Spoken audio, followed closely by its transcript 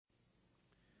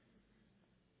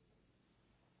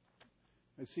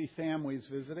I see families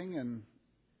visiting and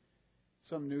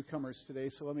some newcomers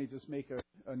today, so let me just make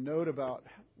a note about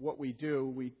what we do.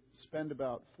 We spend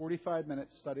about 45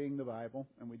 minutes studying the Bible,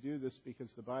 and we do this because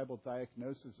the Bible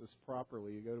diagnoses us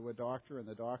properly. You go to a doctor, and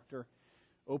the doctor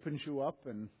opens you up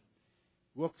and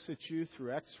looks at you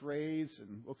through x-rays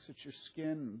and looks at your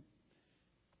skin and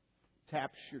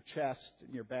taps your chest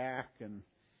and your back. And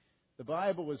the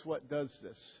Bible is what does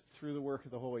this through the work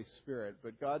of the Holy Spirit.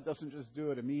 But God doesn't just do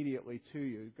it immediately to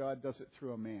you. God does it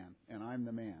through a man, and I'm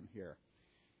the man here.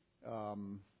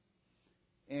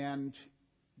 And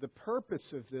the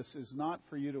purpose of this is not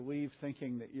for you to leave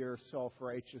thinking that you're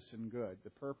self-righteous and good. The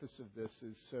purpose of this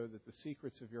is so that the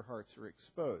secrets of your hearts are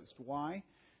exposed. Why?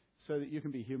 So that you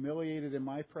can be humiliated in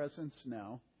my presence?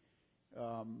 No.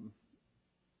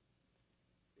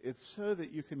 It's so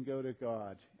that you can go to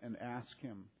God and ask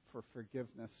Him for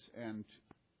forgiveness, and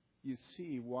you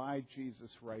see why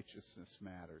Jesus' righteousness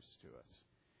matters to us.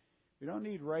 We don't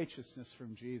need righteousness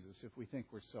from Jesus if we think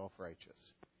we're self-righteous.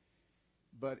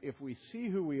 But if we see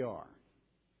who we are,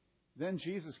 then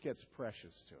Jesus gets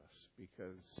precious to us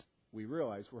because we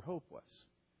realize we're hopeless.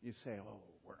 You say,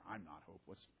 I'm not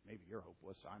hopeless. Maybe you're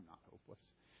hopeless. I'm not hopeless.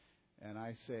 And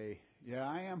I say, yeah,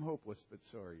 I am hopeless, but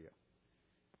so are you.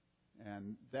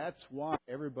 And that's why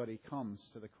everybody comes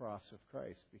to the cross of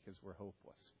Christ, because we're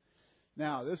hopeless.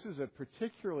 Now, this is a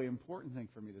particularly important thing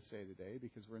for me to say today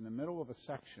because we're in the middle of a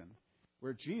section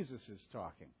where Jesus is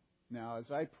talking. Now,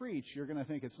 as I preach, you're going to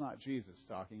think it's not Jesus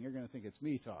talking. You're going to think it's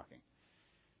me talking.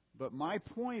 But my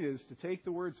point is to take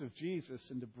the words of Jesus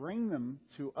and to bring them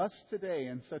to us today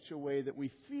in such a way that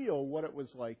we feel what it was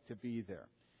like to be there.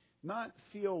 Not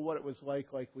feel what it was like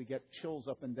we get chills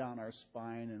up and down our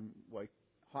spine and like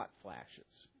hot flashes,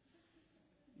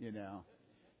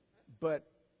 But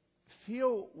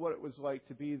feel what it was like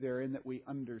to be there in that we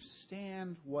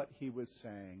understand what He was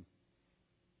saying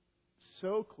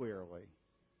so clearly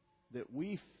that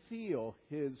we feel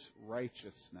His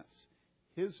righteousness,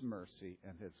 His mercy,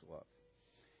 and His love.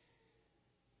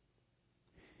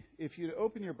 If you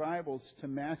open your Bibles to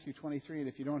Matthew 23, and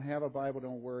if you don't have a Bible,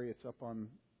 don't worry, it's up on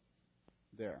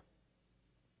there.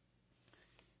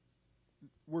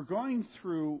 We're going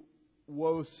through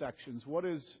woe sections. What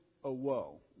is a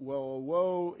woe? Well, a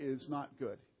woe is not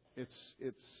good. It's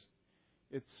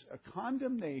a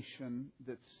condemnation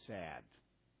that's sad.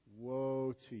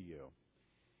 Woe to you.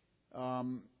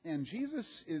 And Jesus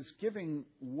is giving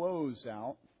woes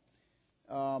out.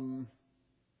 And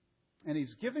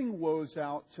He's giving woes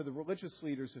out to the religious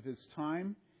leaders of His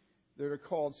time. They're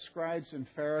called scribes and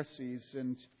Pharisees.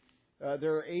 And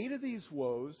there are 8 of these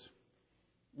woes.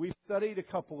 We've studied a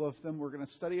couple of them. We're going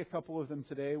to study a couple of them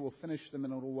today. We'll finish them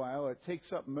in a little while. It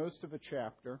takes up most of a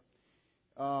chapter.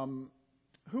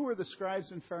 Who are the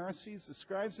scribes and Pharisees? The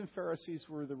scribes and Pharisees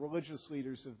were the religious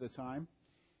leaders of the time.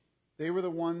 They were the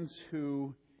ones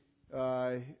who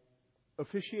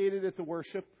officiated at the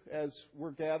worship as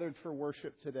we're gathered for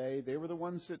worship today. They were the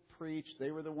ones that preached.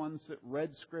 They were the ones that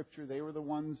read Scripture. They were the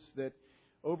ones that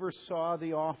oversaw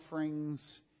the offerings.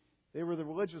 They were the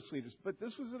religious leaders. But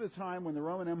this was at a time when the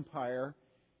Roman Empire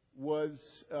was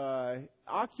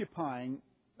occupying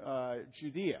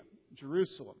Judea,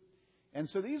 Jerusalem. And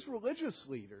so these religious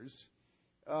leaders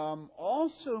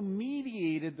also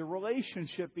mediated the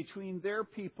relationship between their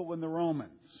people and the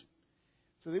Romans.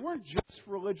 So they weren't just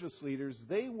religious leaders.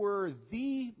 They were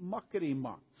the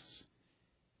muckety-mucks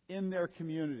in their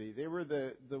community. They were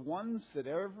the ones that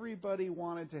everybody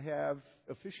wanted to have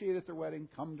officiate at their wedding,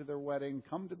 come to their wedding,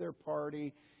 come to their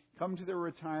party, come to their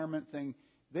retirement thing.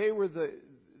 They were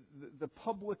the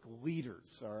public leaders,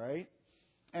 all right?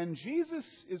 And Jesus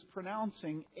is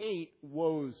pronouncing 8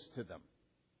 woes to them.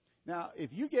 Now,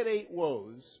 if you get 8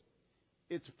 woes,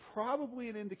 it's probably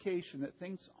an indication that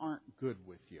things aren't good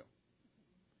with you,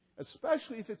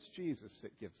 especially if it's Jesus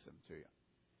that gives them to you.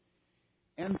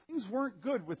 And things weren't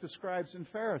good with the scribes and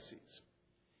Pharisees.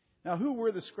 Now, who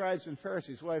were the scribes and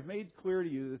Pharisees? Well, I've made clear to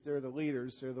you that they're the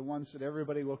leaders. They're the ones that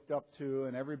everybody looked up to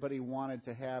and everybody wanted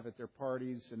to have at their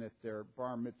parties and at their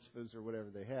bar mitzvahs or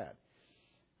whatever they had.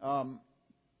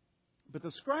 But the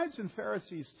scribes and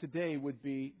Pharisees today would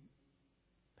be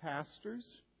pastors.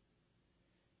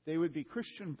 They would be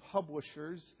Christian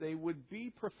publishers. They would be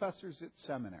professors at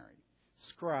seminary.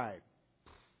 Scribe.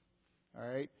 All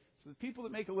right? So the people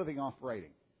that make a living off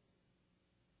writing.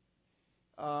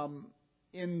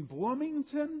 In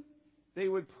Bloomington, they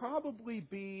would probably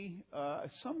be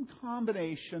some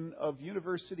combination of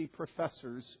university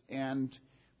professors and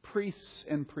priests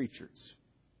and preachers.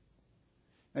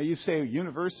 Now you say,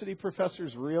 university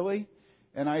professors, really?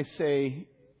 And I say,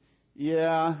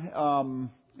 yeah,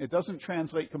 It doesn't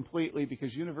translate completely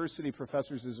because university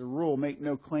professors, as a rule, make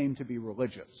no claim to be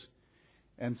religious.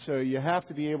 And so you have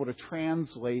to be able to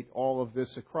translate all of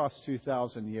this across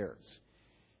 2,000 years.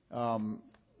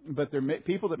 But they're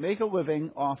people that make a living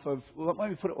off of, let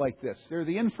me put it like this. They're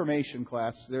the information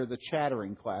class, they're the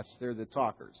chattering class, they're the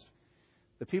talkers.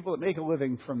 The people that make a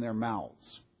living from their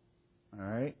mouths. All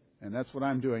right? And that's what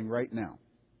I'm doing right now.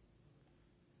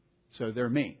 So they're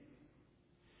me.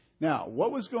 Now,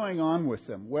 what was going on with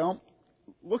them? Well,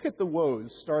 look at the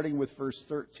woes, starting with verse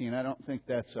 13. I don't think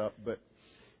that's up, but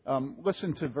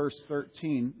listen to verse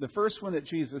 13. The first one that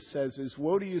Jesus says is,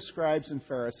 "Woe to you, scribes and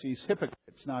Pharisees,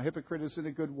 hypocrites." Now, hypocrite isn't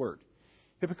a good word.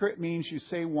 Hypocrite means you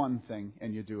say one thing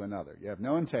and you do another. You have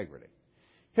no integrity.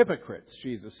 Hypocrites,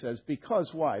 Jesus says,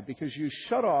 because why? Because you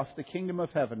shut off the kingdom of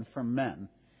heaven from men.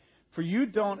 For you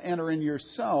don't enter in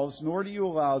yourselves, nor do you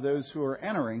allow those who are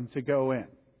entering to go in.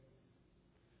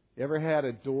 You ever had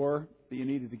a door that you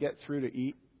needed to get through to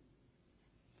eat?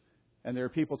 And there are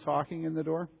people talking in the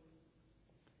door?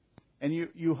 And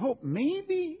you hope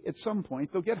maybe at some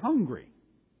point they'll get hungry.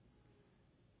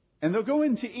 And they'll go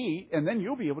in to eat, and then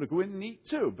you'll be able to go in and eat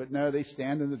too. But no, they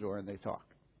stand in the door and they talk.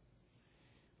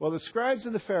 Well, the scribes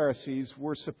and the Pharisees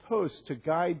were supposed to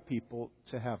guide people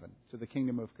to heaven, to the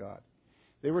kingdom of God.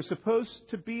 They were supposed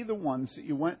to be the ones that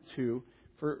you went to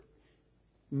for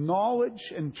knowledge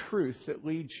and truth that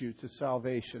leads you to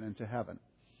salvation and to heaven.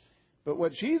 But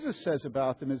what Jesus says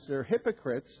about them is they're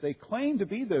hypocrites. They claim to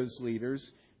be those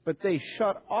leaders, but they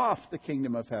shut off the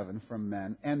kingdom of heaven from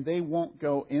men, and they won't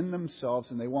go in themselves,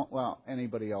 and they won't allow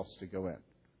anybody else to go in.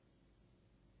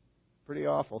 Pretty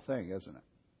awful thing, isn't it?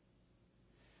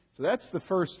 So that's the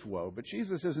first woe, but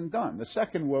Jesus isn't done. The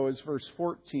second woe is verse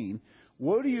 14.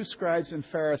 "Woe to you, scribes and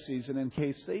Pharisees," and in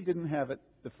case they didn't have it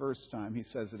the first time, he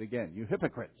says it again, "You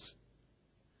hypocrites.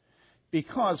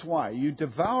 Because why? You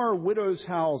devour widows'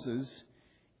 houses,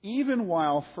 even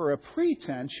while for a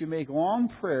pretense you make long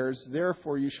prayers,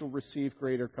 therefore you shall receive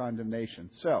greater condemnation."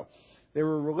 So, there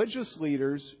were religious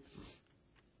leaders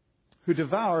who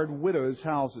devoured widows'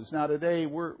 houses. Now today,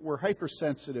 we're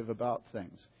hypersensitive about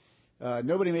things.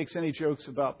 Nobody makes any jokes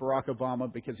about Barack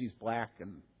Obama because he's black,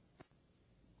 and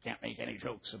can't make any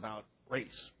jokes about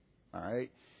race. All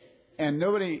right? And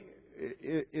nobody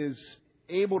is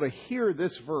able to hear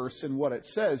this verse and what it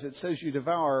says. It says you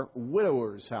devour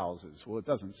widowers' houses. Well, it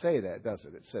doesn't say that, does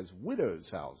it? It says widows'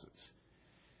 houses.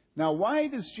 Now, why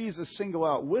does Jesus single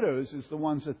out widows as the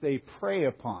ones that they prey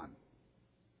upon?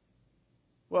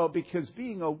 Well, because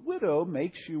being a widow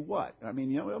makes you what? I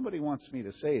mean, nobody wants me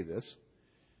to say this.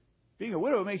 Being a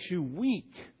widow makes you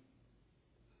weak.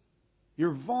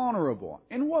 You're vulnerable.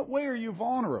 In what way are you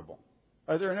vulnerable?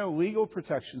 Are there no legal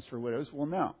protections for widows? Well,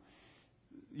 no.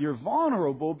 You're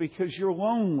vulnerable because you're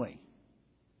lonely.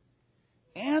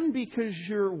 And because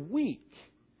you're weak.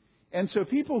 And so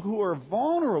people who are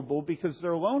vulnerable because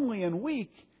they're lonely and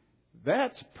weak,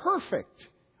 that's perfect.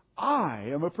 I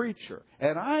am a preacher.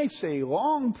 And I say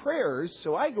long prayers,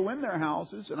 so I go in their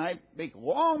houses and I make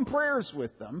long prayers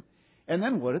with them. And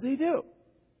then what do?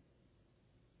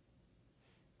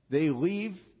 They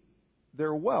leave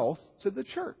their wealth to the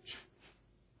church.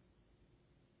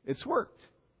 It's worked.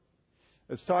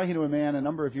 I was talking to a man a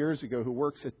number of years ago who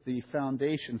works at the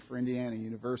foundation for Indiana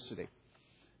University.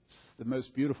 It's the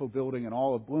most beautiful building in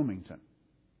all of Bloomington.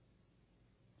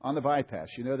 On the bypass,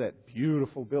 that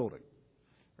beautiful building,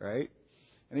 right?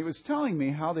 And he was telling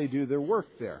me how they do their work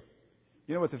there.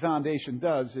 What the foundation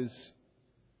does is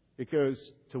it goes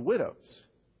to widows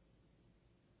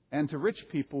and to rich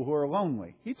people who are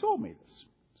lonely. He told me this.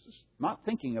 Just not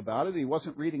thinking about it. He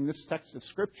wasn't reading this text of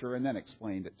Scripture and then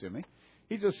explained it to me.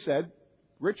 He just said,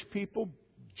 rich people,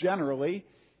 generally,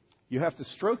 you have to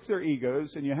stroke their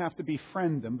egos and you have to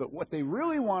befriend them. But what they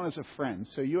really want is a friend.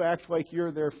 So you act like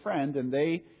you're their friend, and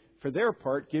they, for their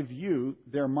part, give you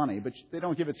their money. But they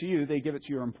don't give it to you. They give it to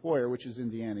your employer, which is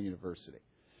Indiana University.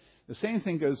 The same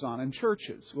thing goes on in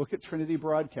churches. Look at Trinity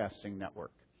Broadcasting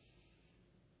Network.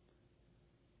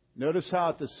 Notice how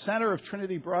at the center of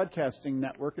Trinity Broadcasting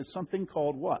Network is something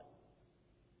called what?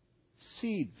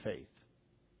 Seed faith.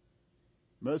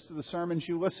 Most of the sermons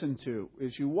you listen to,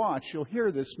 as you watch, you'll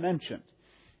hear this mentioned.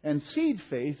 And seed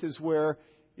faith is where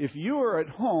if you are at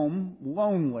home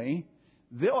lonely,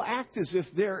 they'll act as if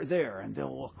they're there and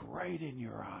they'll look right in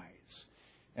your eyes.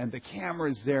 And the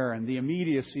camera's there and the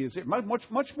immediacy is there.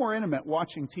 Much more intimate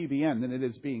watching TBN than it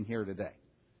is being here today.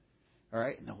 All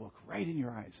right? And they'll look right in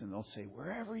your eyes and they'll say,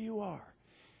 wherever you are.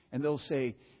 And they'll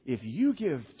say, if you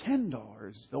give $10,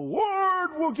 the Lord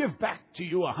will give back to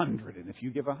you 100. And if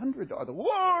you give $100, the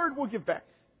Lord will give back.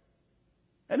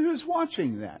 And who's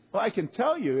watching that? Well, I can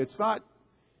tell you it's not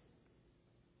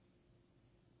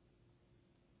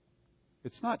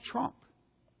It's not Trump.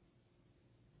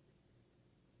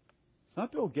 It's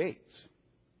not Bill Gates.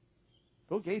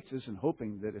 Bill Gates isn't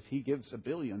hoping that if he gives $1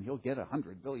 billion, he'll get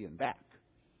 $100 billion back.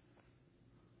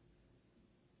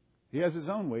 He has his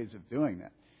own ways of doing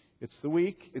that. It's the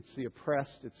weak, it's the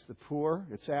oppressed, it's the poor,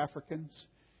 it's Africans,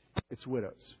 it's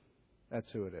widows. That's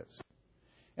who it is.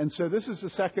 And so this is the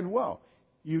second woe.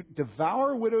 You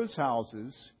devour widows'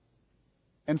 houses,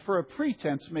 and for a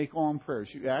pretense make long prayers.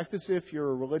 You act as if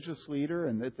you're a religious leader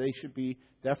and that they should be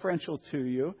deferential to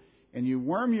you, and you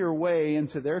worm your way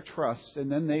into their trust,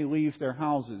 and then they leave their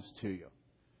houses to you.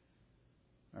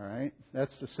 All right?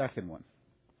 That's the second one.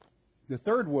 The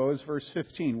third woe is verse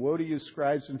 15. Woe to you,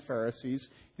 scribes and Pharisees,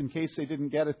 in case they didn't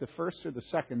get it the first or the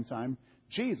second time.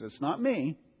 Jesus, not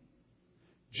me.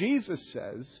 Jesus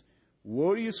says,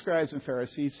 woe to you, scribes and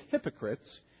Pharisees,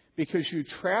 hypocrites, because you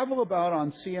travel about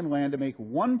on sea and land to make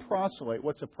one proselyte.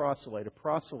 What's a proselyte? A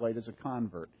proselyte is a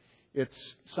convert.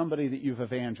 It's somebody that you've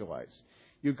evangelized.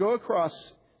 You go across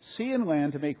sea and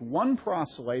land to make one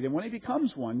proselyte, and when he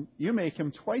becomes one, you make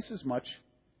him twice as much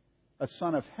a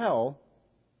son of hell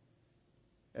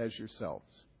as yourselves.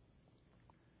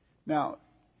 Now,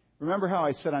 remember how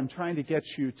I said I'm trying to get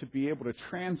you to be able to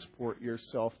transport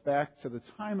yourself back to the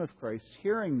time of Christ,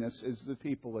 hearing this as the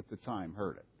people at the time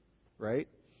heard it, right?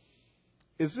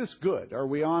 Is this good? Are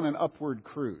we on an upward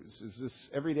cruise? Is this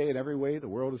every day in every way the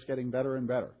world is getting better and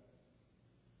better?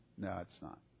 No, it's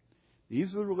not.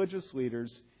 These are the religious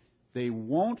leaders. They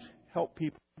won't help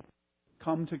people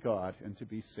come to God and to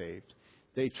be saved.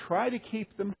 They try to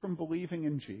keep them from believing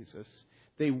in Jesus.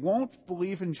 They won't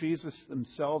believe in Jesus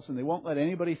themselves, and they won't let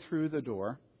anybody through the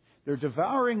door. They're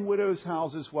devouring widows'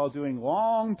 houses while doing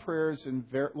long prayers and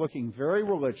looking very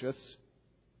religious.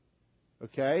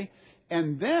 Okay?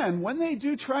 And then, when they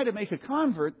do try to make a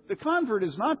convert, the convert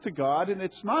is not to God, and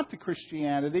it's not to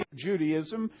Christianity,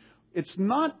 Judaism. It's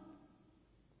not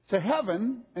to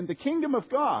heaven and the kingdom of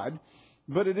God,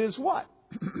 but it is what?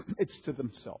 It's to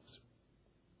themselves.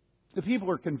 The people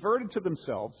are converted to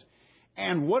themselves.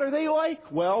 And what are they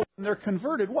like? Well, when they're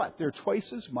converted, what? They're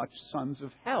twice as much sons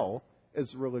of hell as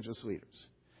the religious leaders.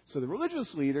 So the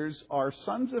religious leaders are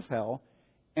sons of hell,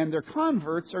 and their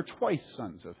converts are twice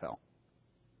sons of hell.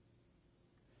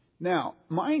 Now,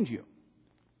 mind you,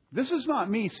 this is not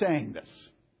me saying this.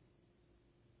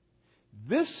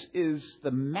 This is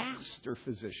the master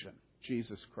physician,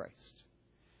 Jesus Christ,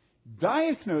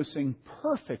 diagnosing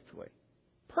perfectly,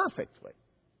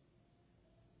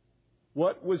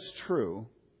 what was true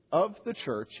of the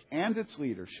church and its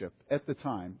leadership at the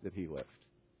time that he lived.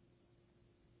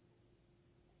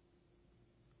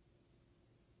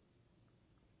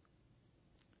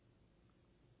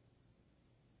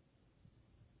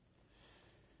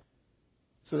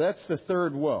 So that's the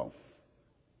third woe.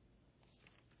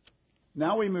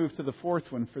 Now we move to the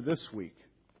fourth one for this week.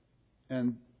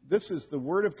 And this is the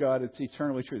Word of God. It's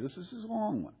eternally true. This is a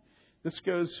long one. This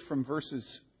goes from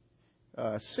verses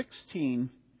 16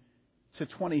 to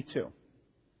 22.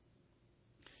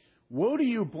 Woe to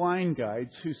you, blind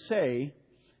guides, who say,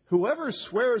 whoever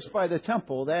swears by the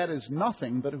temple, that is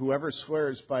nothing, but whoever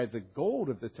swears by the gold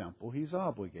of the temple, he's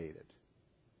obligated.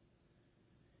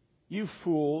 You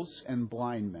fools and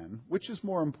blind men, which is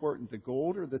more important, the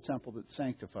gold or the temple that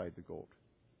sanctified the gold?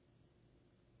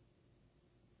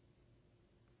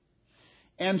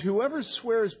 And whoever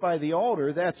swears by the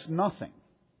altar, that's nothing.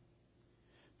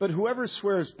 But whoever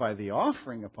swears by the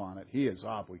offering upon it, he is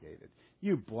obligated.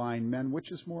 You blind men,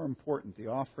 which is more important, the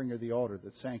offering or the altar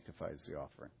that sanctifies the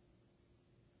offering?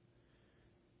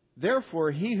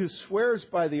 Therefore, he who swears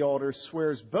by the altar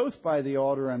swears both by the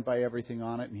altar and by everything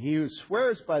on it. And he who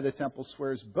swears by the temple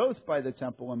swears both by the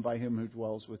temple and by him who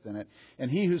dwells within it.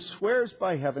 And he who swears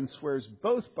by heaven swears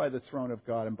both by the throne of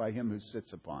God and by him who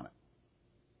sits upon it.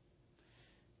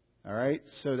 All right,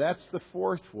 so that's the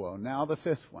fourth woe. Now the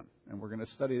fifth one. And we're going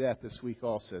to study that this week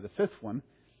also. The fifth one.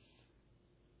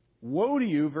 Woe to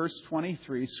you, verse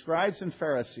 23, scribes and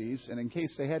Pharisees, and in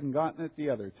case they hadn't gotten it the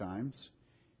other times,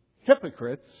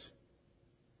 hypocrites,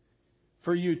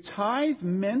 for you tithe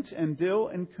mint and dill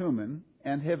and cumin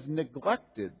and have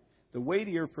neglected the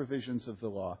weightier provisions of the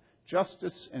law,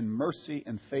 justice and mercy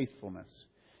and faithfulness.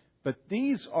 But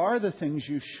these are the things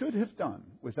you should have done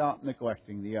without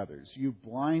neglecting the others. You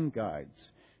blind guides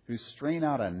who strain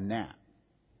out a gnat,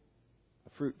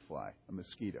 a fruit fly, a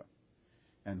mosquito,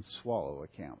 and swallow a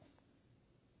camel.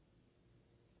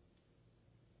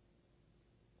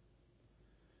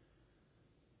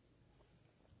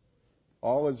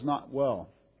 All is not well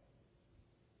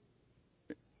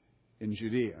in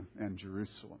Judea and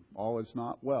Jerusalem. All is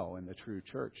not well in the true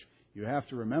church. You have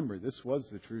to remember, this was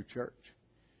the true church.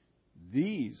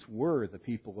 These were the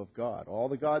people of God. All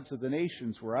the gods of the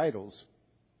nations were idols,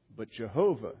 but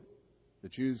Jehovah, the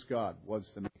Jews' God, was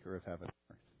the maker of heaven and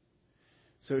earth.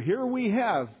 So here we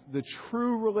have the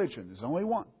true religion. There's only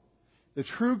one. The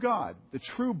true God, the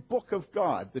true book of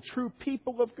God, the true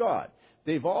people of God.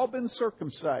 They've all been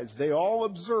circumcised. They all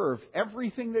observe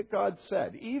everything that God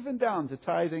said, even down to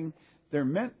tithing their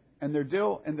mint and their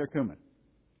dill and their cumin.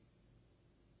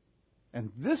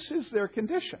 And this is their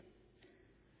condition.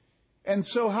 And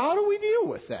so how do we deal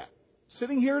with that?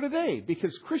 Sitting here today,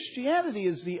 because Christianity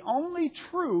is the only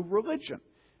true religion.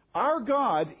 Our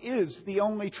God is the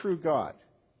only true God.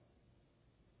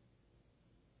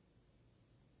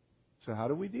 So how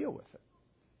do we deal with it?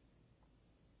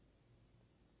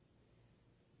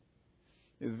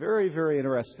 It's very, very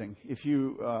interesting. If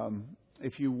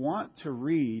you want to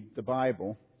read the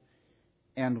Bible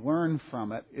and learn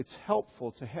from it, it's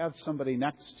helpful to have somebody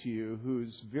next to you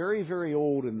who's very, very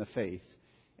old in the faith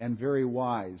and very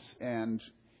wise. And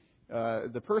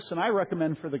the person I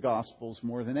recommend for the Gospels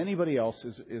more than anybody else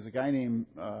is a guy named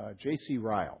J.C.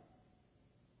 Ryle.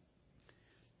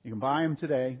 You can buy him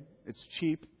today. It's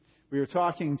cheap. We were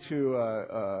talking to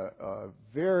a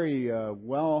very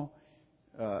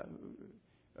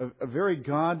a very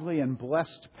godly and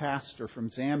blessed pastor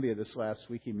from Zambia this last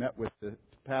week. He met with the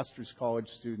pastors' college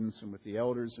students and with the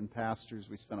elders and pastors.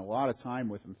 We spent a lot of time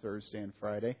with him Thursday and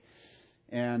Friday.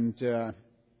 And it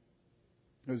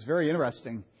was very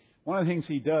interesting. One of the things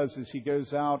he does is he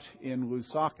goes out in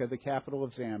Lusaka, the capital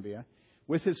of Zambia,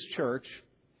 with his church,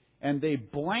 and they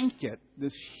blanket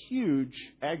this huge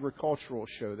agricultural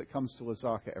show that comes to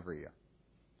Lusaka every year.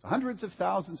 Hundreds of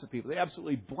thousands of people. They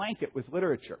absolutely blanket with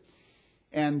literature.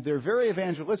 And they're very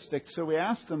evangelistic, so we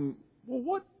asked them,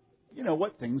 well,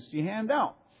 what things do you hand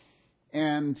out?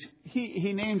 And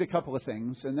he named a couple of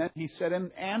things, and then he said,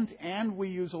 and we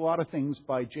use a lot of things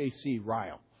by J.C.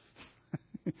 Ryle.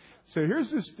 So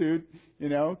here's this dude,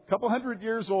 a couple hundred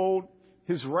years old,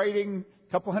 his writing,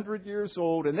 couple hundred years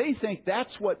old, and they think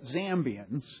that's what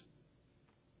Zambians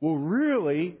will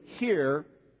really hear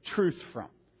truth from.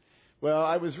 Well,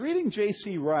 I was reading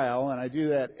J.C. Ryle, and I do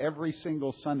that every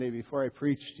single Sunday before I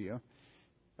preach to you,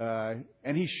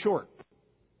 and he's short.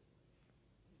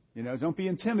 Don't be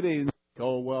intimidated.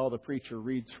 Oh, well, the preacher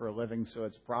reads for a living, so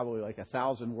it's probably like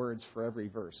 1,000 words for every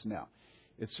verse. No,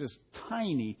 it's just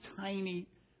tiny, tiny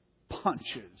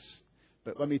punches.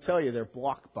 But let me tell you, they're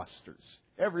blockbusters.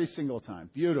 Every single time.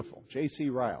 Beautiful. J.C.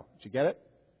 Ryle. Did you get it?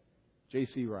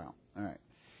 J.C. Ryle. All right.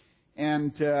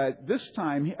 And this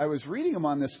time, I was reading him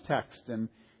on this text, and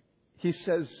he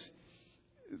says,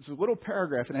 it's a little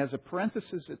paragraph, and it has a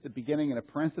parenthesis at the beginning and a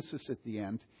parenthesis at the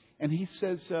end. And he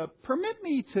says, permit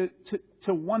me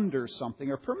to wonder something,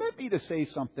 or permit me to say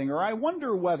something, or I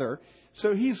wonder whether.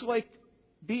 So he's like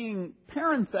being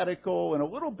parenthetical and a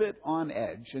little bit on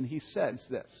edge, and he says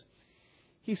this.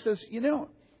 He says,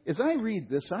 as I read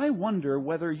this, I wonder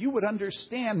whether you would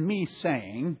understand me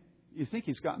saying, you think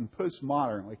he's gotten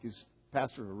postmodern, like he's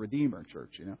pastor of a Redeemer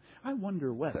church, I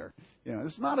wonder whether,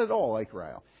 it's not at all like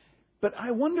Ryle. But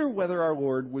I wonder whether our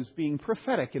Lord was being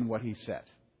prophetic in what he said.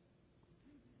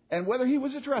 And whether he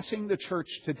was addressing the church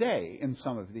today in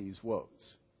some of these woes.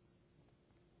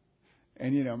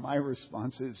 And, my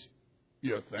response is,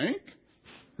 you think?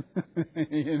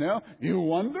 You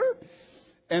wonder?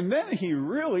 And then he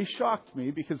really shocked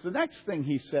me, because the next thing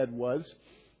he said was,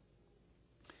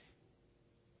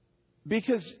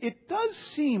 because it does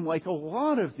seem like a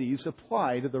lot of these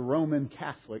apply to the Roman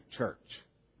Catholic Church.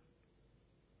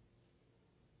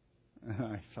 And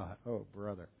I thought, oh,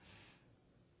 brother,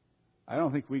 I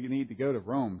don't think we need to go to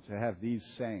Rome to have these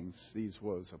sayings, these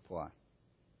woes apply.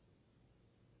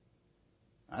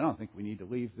 I don't think we need to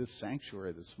leave this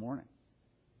sanctuary this morning.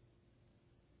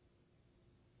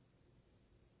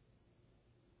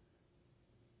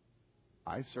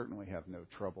 I certainly have no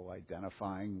trouble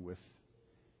identifying with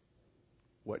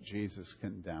what Jesus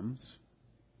condemns.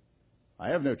 I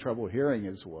have no trouble hearing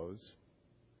his woes.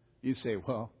 You say,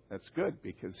 well, that's good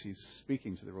because he's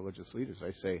speaking to the religious leaders.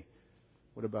 I say,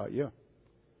 what about you?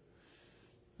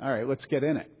 All right, let's get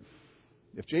in it.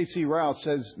 If J.C. Ryle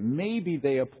says maybe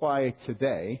they apply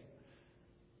today,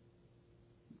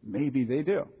 maybe they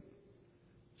do.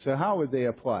 So how would they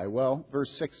apply? Well, verse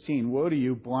 16, woe to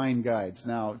you, blind guides.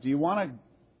 Now, do you want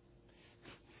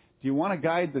a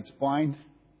guide that's blind?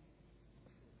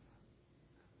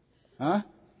 Huh?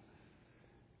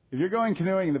 If you're going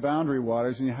canoeing in the Boundary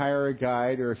Waters and you hire a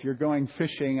guide, or if you're going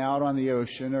fishing out on the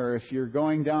ocean, or if you're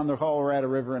going down the Colorado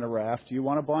River in a raft, do you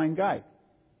want a blind guide?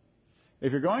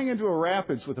 If you're going into a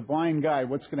rapids with a blind guide,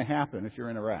 what's going to happen if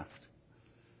you're in a raft?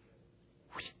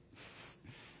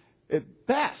 At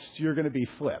best, you're going to be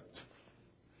flipped.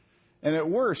 And at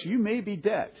worst, you may be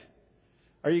dead.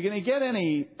 Are you going to get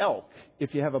any elk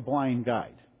if you have a blind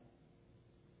guide?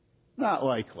 Not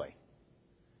likely.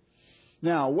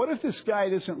 Now, what if this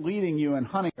guide isn't leading you in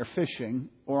hunting or fishing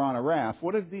or on a raft?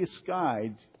 What if this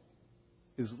guide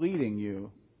is leading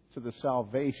you to the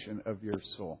salvation of your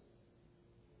soul?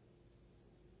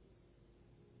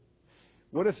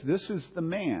 What if this is the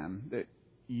man that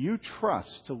you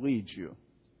trust to lead you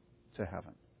to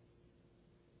heaven?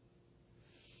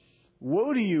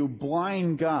 Woe to you,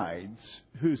 blind guides,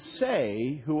 who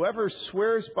say, whoever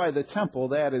swears by the temple,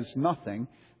 that is nothing,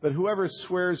 but whoever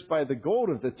swears by the gold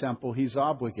of the temple, he's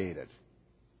obligated.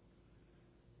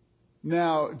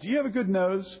 Now, do you have a good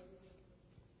nose?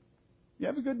 You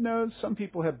have a good nose? Some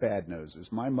people have bad noses.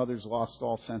 My mother's lost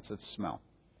all sense of smell.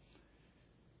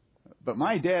 But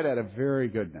my dad had a very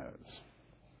good nose.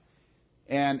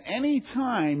 And any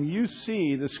time you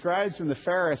see the scribes and the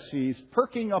Pharisees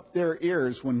perking up their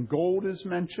ears when gold is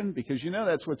mentioned, because you know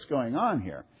that's what's going on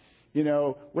here. You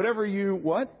know, whatever you,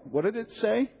 what? What did it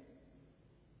say?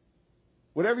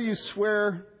 Whatever you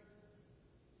swear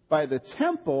by the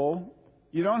temple,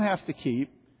 you don't have to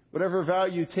keep. Whatever vow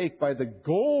you take by the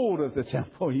gold of the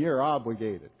temple, you're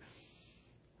obligated.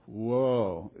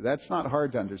 Whoa, that's not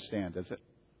hard to understand, is it?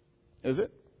 Is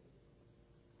it?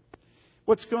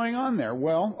 What's going on there?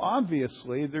 Well,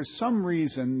 obviously, there's some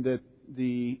reason that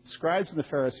the scribes and the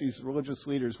Pharisees, the religious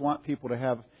leaders, want people to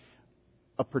have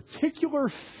a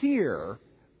particular fear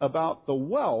about the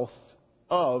wealth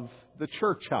of the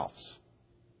church house.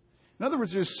 In other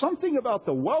words, there's something about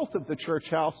the wealth of the church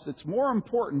house that's more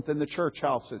important than the church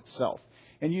house itself.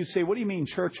 And you say, what do you mean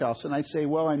church house? And I say,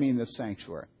 well, I mean the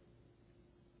sanctuary.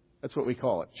 That's what we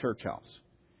call it, church house.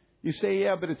 You say,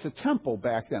 yeah, but it's a temple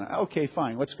back then. Okay,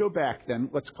 fine. Let's go back then.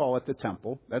 Let's call it the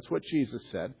temple. That's what Jesus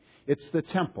said. It's the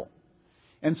temple.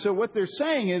 And so what they're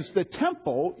saying is the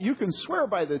temple, you can swear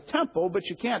by the temple, but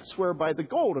you can't swear by the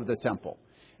gold of the temple.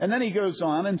 And then he goes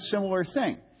on and similar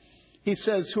thing. He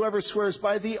says, whoever swears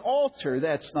by the altar,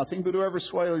 that's nothing, but whoever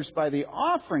swears by the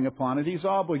offering upon it, he's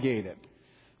obligated.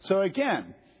 So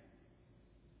again,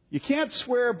 you can't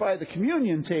swear by the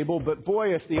communion table, but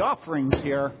boy, if the offering's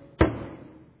here.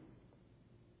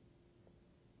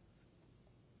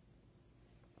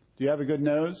 Do you have a good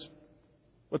nose?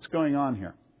 What's going on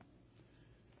here?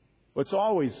 Well, it's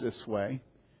always this way.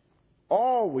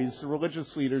 Always the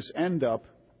religious leaders end up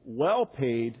well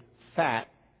paid, fat,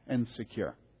 and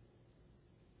secure.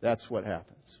 That's what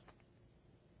happens.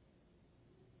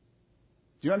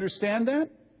 Do you understand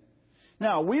that?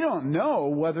 Now, we don't know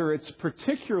whether it's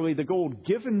particularly the gold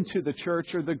given to the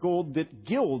church or the gold that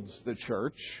gilds the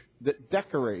church, that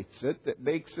decorates it, that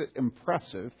makes it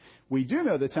impressive. We do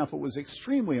know the temple was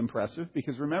extremely impressive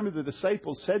because remember the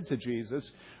disciples said to Jesus,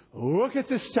 look at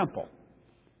this temple.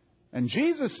 And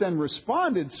Jesus then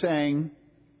responded saying,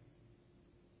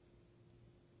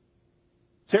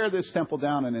 tear this temple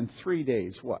down and in 3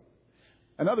 days, what?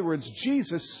 In other words,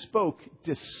 Jesus spoke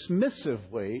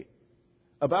dismissively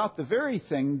about the very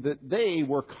thing that they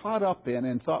were caught up in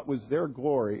and thought was their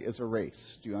glory as a race.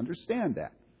 Do you understand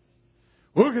that?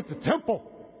 Look at the temple.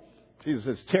 Jesus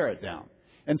says, tear it down.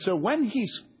 And so when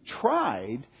he's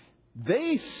tried,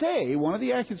 they say, one of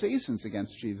the accusations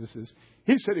against Jesus is,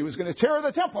 he said he was going to tear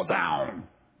the temple down.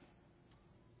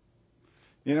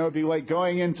 You know, it'd be like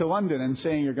going into London and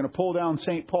saying you're going to pull down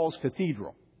St. Paul's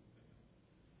Cathedral.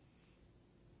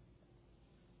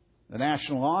 The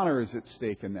national honor is at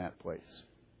stake in that place.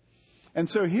 And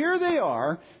so here they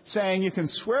are saying you can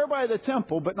swear by the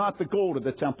temple, but not the gold of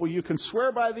the temple. You can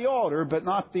swear by the altar, but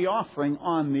not the offering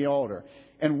on the altar.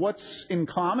 And what's in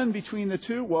common between the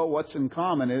two? Well, what's in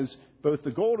common is both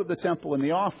the gold of the temple and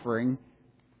the offering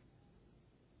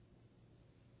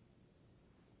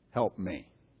help me.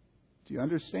 Do you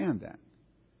understand that?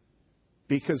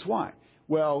 Because why?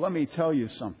 Well, let me tell you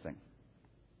something.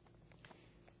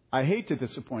 I hate to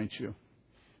disappoint you,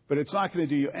 but it's not going to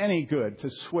do you any good to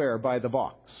swear by the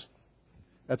box.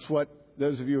 That's what,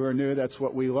 those of you who are new, that's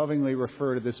what we lovingly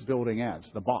refer to this building as,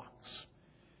 the box.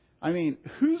 I mean,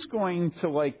 who's going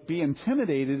to be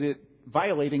intimidated at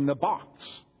violating the box?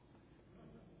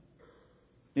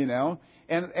 You know?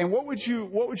 And what would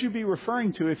you be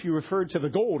referring to if you referred to the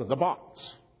gold of the box?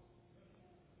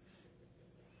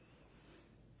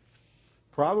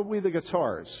 Probably the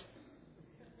guitars.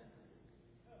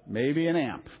 Maybe an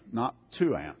amp. Not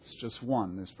 2 amps, just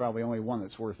one. There's probably only one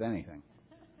that's worth anything.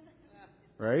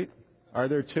 Right? Are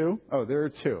there 2? Oh, there are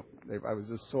 2. I was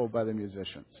just told by the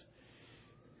musicians.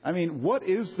 I mean, what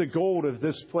is the gold of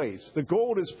this place? The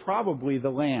gold is probably the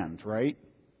land, right?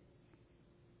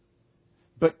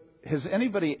 But has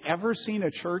anybody ever seen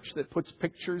a church that puts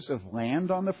pictures of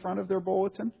land on the front of their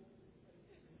bulletin?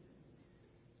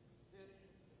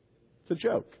 It's a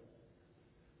joke.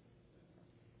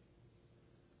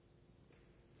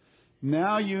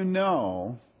 Now you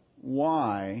know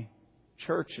why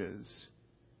churches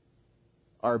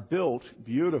are built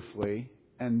beautifully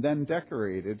and then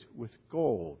decorated with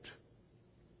gold.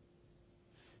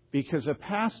 Because a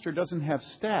pastor doesn't have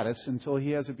status until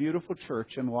he has a beautiful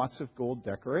church and lots of gold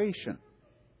decoration.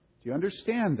 Do you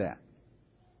understand that?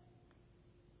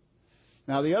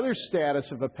 Now, the other status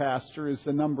of a pastor is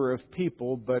the number of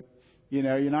people, but,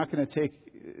 you're not going to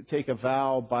take a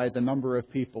vow by the number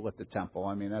of people at the temple.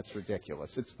 I mean, that's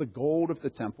ridiculous. It's the gold of the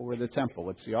temple or the temple.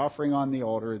 It's the offering on the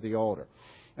altar or the altar.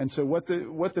 And so what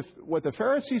the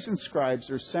Pharisees and scribes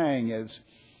are saying is,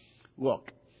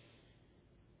 look,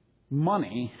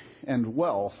 money and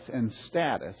wealth and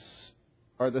status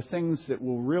are the things that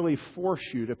will really force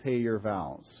you to pay your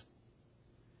vows.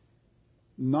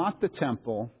 Not the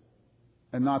temple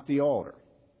and not the altar.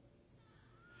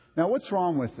 Now, what's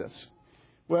wrong with this?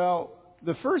 Well,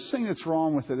 the first thing that's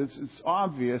wrong with it is it's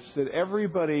obvious that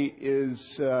everybody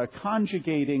is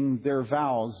conjugating their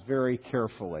vows very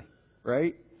carefully,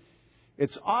 right?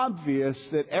 It's obvious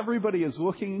that everybody is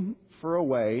looking for a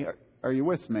way. Are you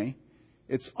with me?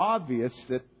 It's obvious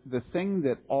that the thing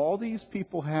that all these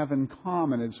people have in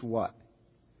common is what?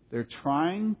 They're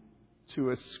trying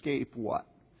to escape what?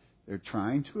 They're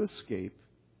trying to escape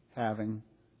having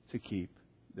to keep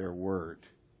their word.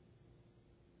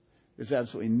 There's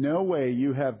absolutely no way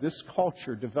you have this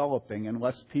culture developing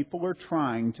unless people are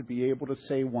trying to be able to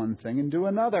say one thing and do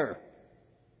another.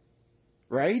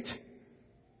 Right?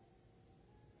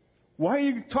 Why are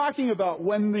you talking about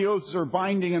when the oaths are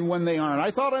binding and when they aren't?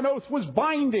 I thought an oath was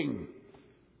binding.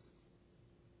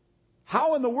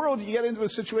 How in the world do you get into a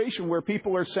situation where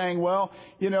people are saying, well,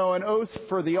 an oath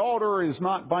for the altar is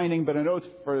not binding, but an oath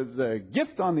for the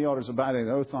gift on the altar is binding,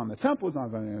 an oath on the temple is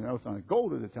not binding, an oath on the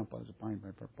gold of the temple is binding.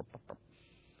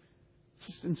 It's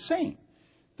just insane.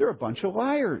 They're a bunch of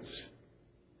liars.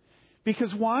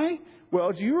 Because why?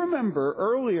 Well, do you remember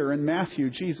earlier in Matthew,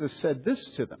 Jesus said this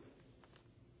to them?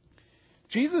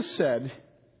 Jesus said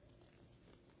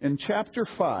in chapter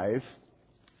 5,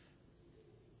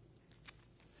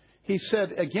 He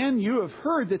said, again, you have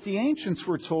heard that the ancients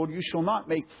were told, you shall not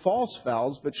make false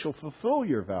vows, but shall fulfill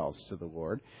your vows to the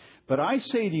Lord. But I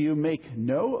say to you, make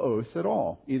no oath at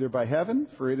all, either by heaven,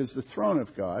 for it is the throne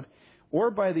of God, or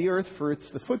by the earth, for it's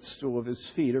the footstool of his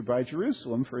feet, or by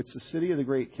Jerusalem, for it's the city of the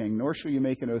great king. Nor shall you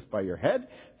make an oath by your head,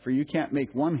 for you can't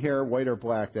make one hair white or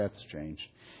black. That's changed.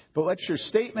 But let your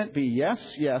statement be yes,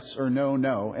 yes, or no,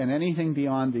 no, and anything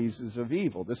beyond these is of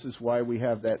evil. This is why we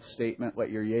have that statement, let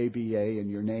your yea be yea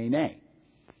and your nay, nay.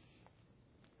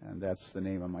 And that's the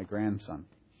name of my grandson.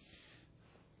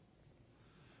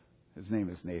 His name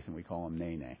is Nathan. We call him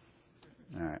Nay Nay.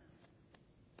 All right.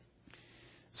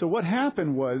 So what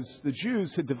happened was the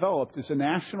Jews had developed as a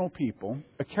national people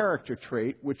a character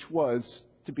trait which was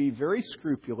to be very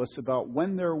scrupulous about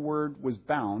when their word was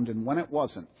bound and when it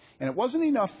wasn't. And it wasn't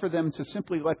enough for them to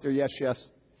simply let their yes, yes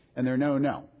and their no,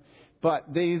 no.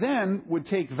 But they then would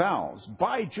take vows.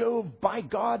 By Jove, by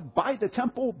God, by the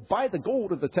temple, by the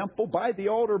gold of the temple, by the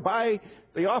altar, by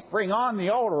the offering on the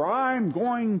altar, I'm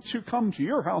going to come to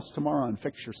your house tomorrow and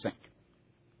fix your sink.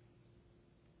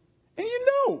 And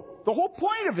the whole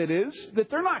point of it is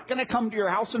that they're not going to come to your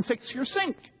house and fix your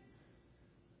sink.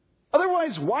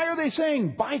 Otherwise, why are they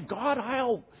saying, by God,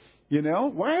 I'll,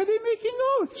 why are they making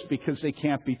oaths? Because they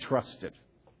can't be trusted.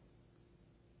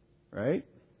 Right?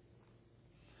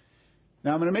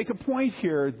 Now, I'm going to make a point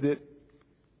here that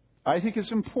I think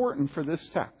is important for this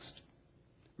text.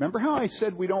 Remember how I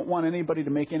said we don't want anybody to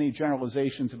make any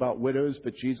generalizations about widows,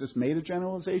 but Jesus made a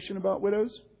generalization about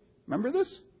widows? Remember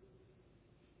this?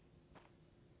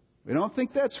 We don't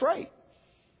think that's right.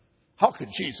 How could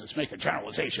Jesus make a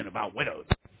generalization about widows?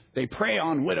 They prey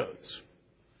on widows.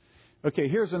 Okay,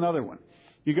 here's another one.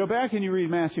 You go back and you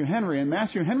read Matthew Henry, and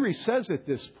Matthew Henry says at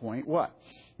this point, what?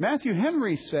 Matthew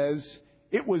Henry says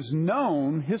it was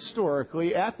known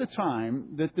historically at the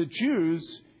time that the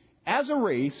Jews, as a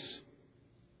race,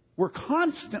 were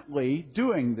constantly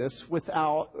doing this with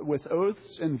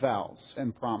oaths and vows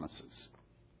and promises.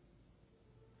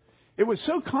 It was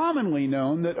so commonly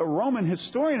known that a Roman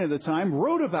historian at the time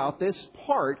wrote about this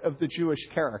part of the Jewish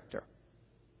character.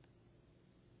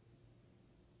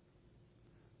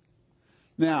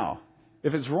 Now,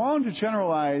 if it's wrong to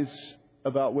generalize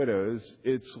about widows,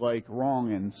 it's like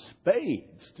wrong in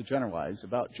spades to generalize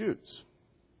about Jews.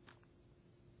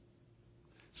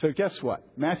 So guess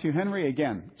what? Matthew Henry,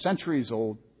 again, centuries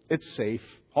old, it's safe.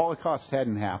 Holocaust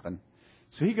hadn't happened.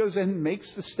 So he goes in and makes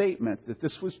the statement that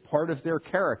this was part of their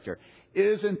character.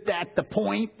 Isn't that the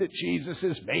point that Jesus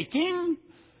is making?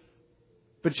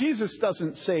 But Jesus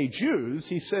doesn't say Jews.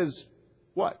 He says,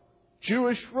 what?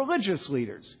 Jewish religious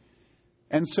leaders.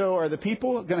 And so are the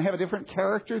people going to have a different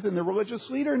character than the religious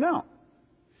leader? No.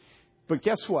 But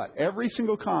guess what? Every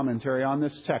single commentary on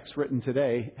this text written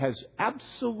today has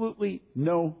absolutely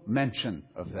no mention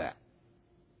of that.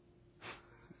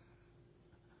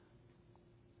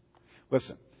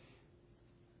 Listen,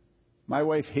 my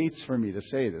wife hates for me to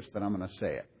say this, but I'm going to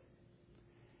say it.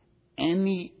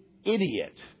 Any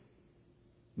idiot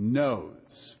knows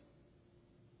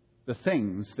the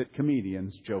things that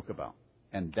comedians joke about.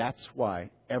 And that's why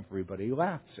everybody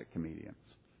laughs at comedians.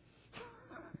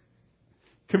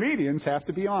 Comedians have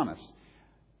to be honest.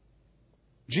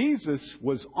 Jesus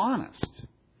was honest.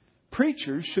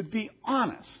 Preachers should be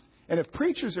honest. And if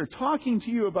preachers are talking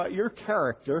to you about your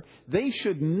character, they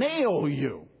should nail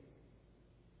you.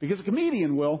 Because a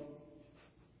comedian will. Do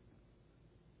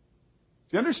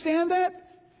you understand that?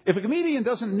 If a comedian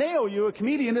doesn't nail you, a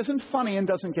comedian isn't funny and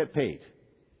doesn't get paid.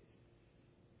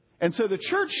 And so the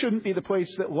church shouldn't be the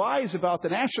place that lies about the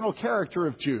national character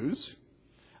of Jews,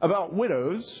 about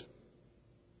widows,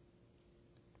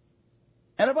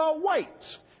 and about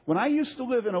whites. When I used to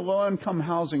live in a low-income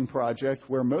housing project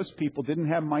where most people didn't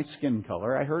have my skin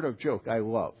color, I heard a joke I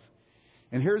love.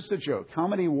 And here's the joke. How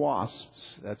many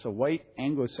wasps, that's a white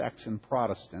Anglo-Saxon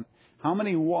Protestant, how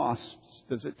many wasps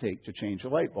does it take to change a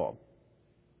light bulb?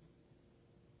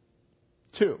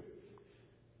 2.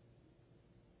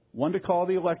 One to call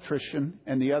the electrician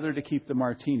and the other to keep the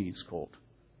martinis cold.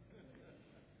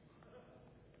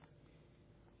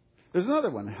 There's another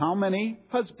one. How many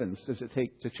husbands does it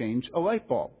take to change a light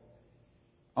bulb?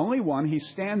 Only one. He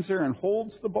stands there and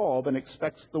holds the bulb and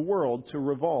expects the world to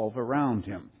revolve around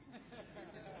him.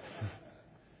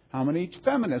 How many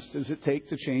feminists does it take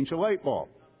to change a light bulb?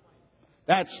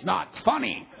 That's not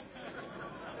funny.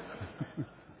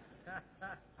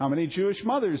 How many Jewish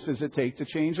mothers does it take to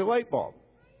change a light bulb?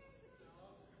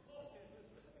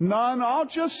 None. I'll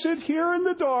just sit here in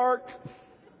the dark.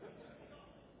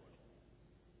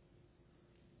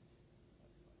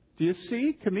 Do you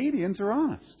see? Comedians are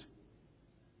honest.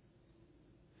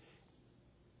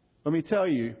 Let me tell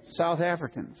you, South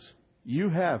Africans, you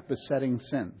have besetting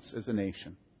sins as a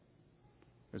nation.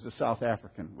 There's a South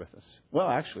African with us. Well,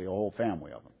 actually, a whole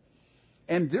family of them.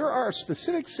 And there are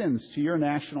specific sins to your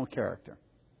national character.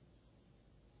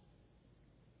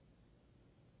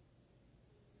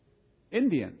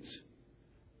 Indians,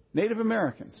 Native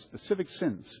Americans, specific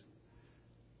sins.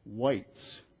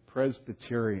 Whites,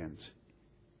 Presbyterians.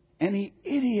 Any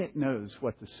idiot knows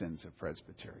what the sins of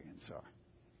Presbyterians are.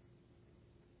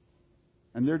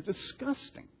 And they're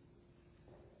disgusting.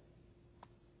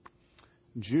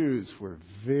 Jews were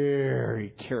very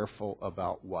careful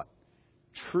about what?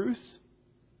 Truth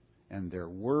and their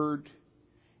word.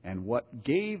 And what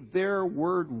gave their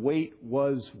word weight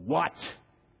was what?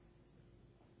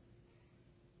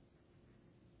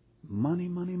 Money,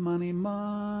 money, money,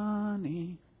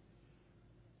 money.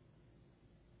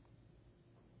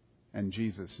 And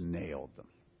Jesus nailed them.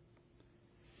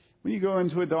 When you go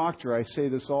into a doctor, I say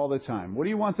this all the time. What do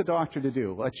you want the doctor to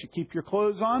do? Let you keep your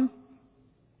clothes on?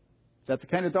 Is that the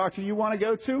kind of doctor you want to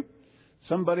go to?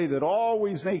 Somebody that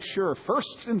always makes sure,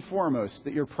 first and foremost,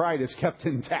 that your pride is kept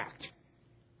intact. Is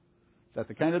that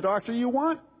the kind of doctor you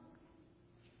want?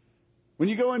 When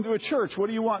you go into a church, what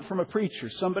do you want from a preacher?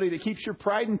 Somebody that keeps your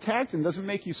pride intact and doesn't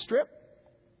make you strip?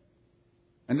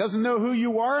 And doesn't know who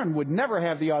you are and would never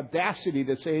have the audacity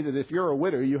to say that if you're a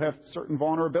widow, you have certain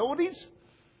vulnerabilities?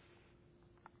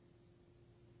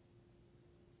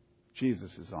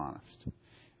 Jesus is honest.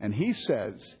 And he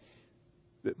says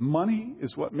that money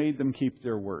is what made them keep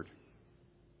their word.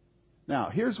 Now,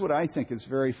 here's what I think is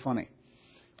very funny.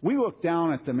 We look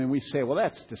down at them and we say, well,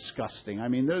 that's disgusting. I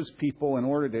mean, those people, in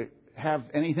order to have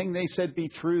anything they said be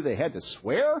true, they had to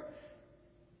swear?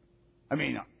 I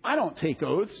mean, I don't take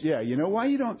oaths. Yeah, you know why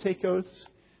you don't take oaths?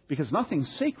 Because nothing's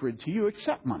sacred to you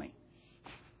except money.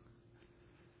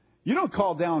 You don't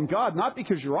call down God not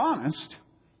because you're honest.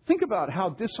 Think about how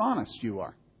dishonest you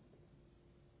are.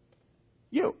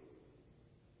 You.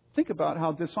 Think about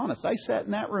how dishonest. I sat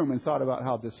in that room and thought about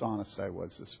how dishonest I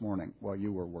was this morning while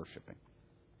you were worshiping.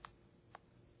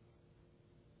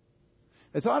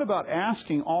 I thought about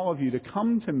asking all of you to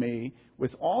come to me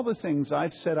with all the things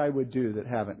I've said I would do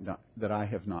that I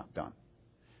have not done.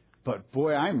 But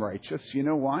boy, I'm righteous. You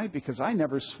know why? Because I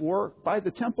never swore by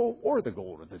the temple or the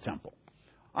gold of the temple.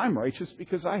 I'm righteous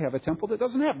because I have a temple that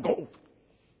doesn't have gold.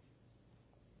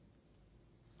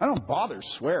 I don't bother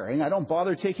swearing. I don't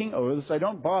bother taking oaths. I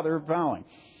don't bother vowing.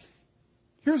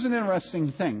 Here's an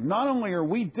interesting thing. Not only are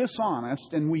we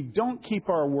dishonest and we don't keep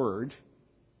our word,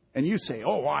 and you say,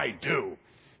 oh, I do.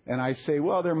 And I say,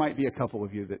 well, there might be a couple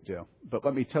of you that do. But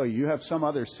let me tell you, you have some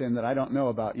other sin that I don't know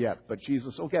about yet. But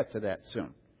Jesus will get to that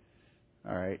soon.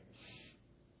 All right.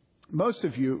 Most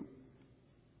of you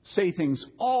say things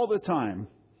all the time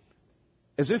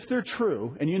as if they're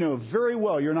true, and you know very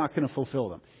well you're not going to fulfill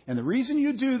them. And the reason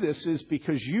you do this is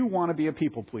because you want to be a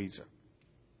people pleaser.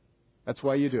 That's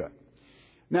why you do it.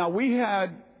 Now, we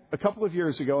had a couple of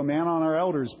years ago a man on our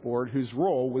elders board whose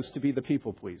role was to be the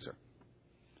people pleaser.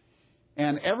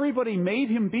 And everybody made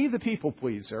him be the people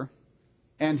pleaser,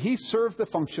 and he served the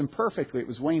function perfectly. It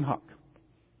was Wayne Huck.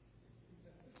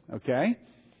 Okay?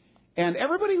 And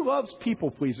everybody loves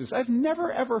people pleasers. I've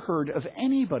never, ever heard of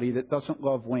anybody that doesn't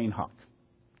love Wayne Huck.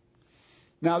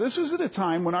 Now, this was at a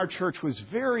time when our church was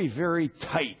very, very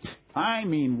tight. I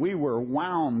mean, we were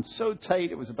wound so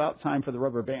tight, it was about time for the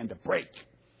rubber band to break.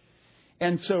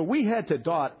 And so we had to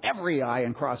dot every I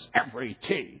and cross every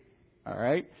T. All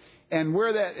right? And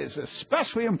where that is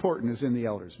especially important is in the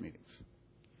elders' meetings.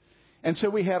 And so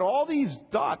we had all these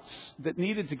dots that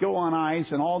needed to go on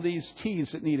I's and all these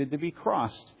T's that needed to be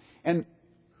crossed. And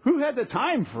who had the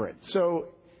time for it? So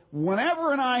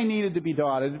whenever an I needed to be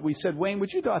dotted, we said, Wayne,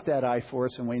 would you dot that I for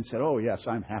us? And Wayne said, oh, yes,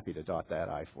 I'm happy to dot that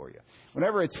I for you.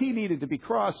 Whenever a T needed to be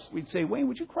crossed, we'd say, Wayne,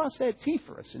 would you cross that T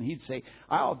for us? And he'd say,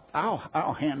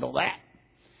 I'll handle that.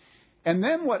 And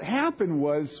then what happened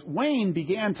was Wayne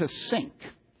began to sink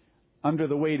under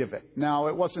the weight of it. Now,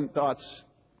 it wasn't dots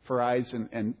for I's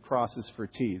and crosses for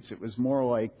T's. It was more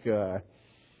like,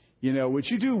 would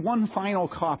you do one final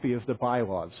copy of the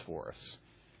bylaws for us?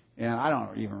 And I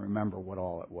don't even remember what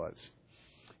all it was.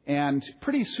 And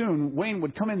pretty soon, Wayne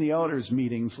would come in the elders'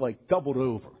 meetings like doubled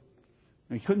over.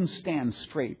 And he couldn't stand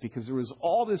straight because there was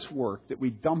all this work that we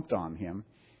dumped on him.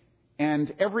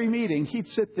 And every meeting, he'd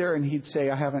sit there and he'd say,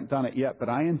 I haven't done it yet, but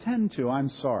I intend to. I'm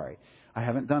sorry. I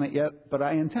haven't done it yet, but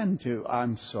I intend to.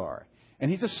 I'm sorry.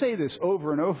 And he'd just say this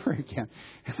over and over again.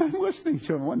 And I'm listening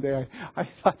to him one day. I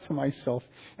thought to myself,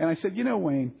 and I said,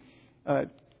 Wayne,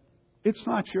 it's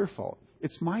not your fault.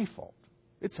 It's my fault.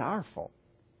 It's our fault.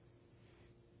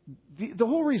 The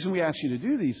whole reason we ask you to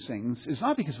do these things is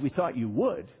not because we thought you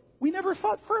would. We never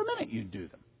thought for a minute you'd do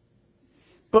them.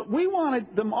 But we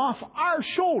wanted them off our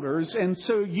shoulders, and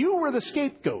so you were the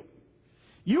scapegoat.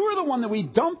 You were the one that we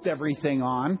dumped everything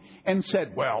on and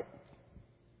said, well,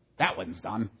 that one's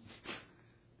done.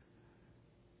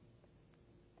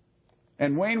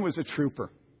 And Wayne was a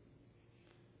trooper.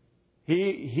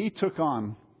 He took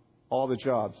on all the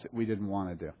jobs that we didn't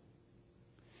want to do.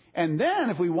 And then,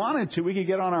 if we wanted to, we could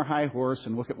get on our high horse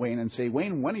and look at Wayne and say,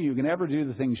 Wayne, when are you going to ever do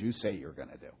the things you say you're going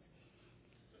to do?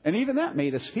 And even that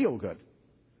made us feel good.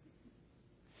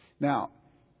 Now,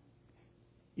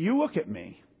 you look at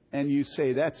me and you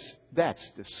say,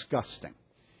 that's disgusting.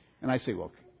 And I say,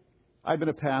 look, I've been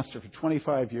a pastor for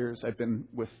 25 years. I've been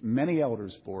with many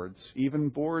elders boards, even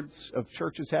boards of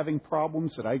churches having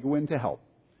problems that I go in to help.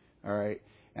 All right?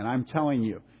 And I'm telling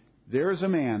you, there's a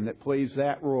man that plays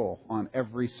that role on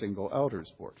every single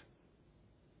elders board.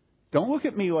 Don't look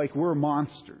at me like we're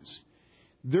monsters.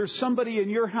 There's somebody in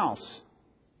your house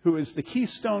who is the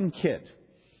Keystone Kid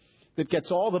that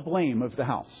gets all the blame of the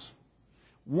house.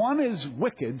 One is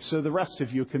wicked, so the rest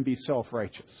of you can be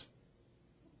self-righteous.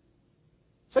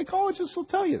 Psychologists will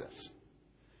tell you this.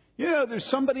 There's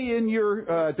somebody in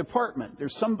your department.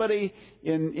 There's somebody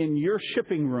in your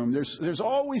shipping room. There's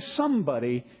always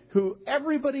somebody who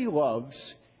everybody loves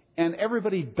and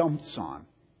everybody dumps on.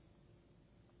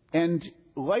 And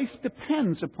life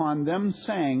depends upon them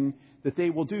saying that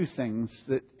they will do things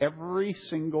that every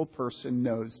single person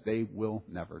knows they will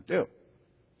never do.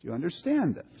 Do you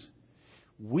understand this?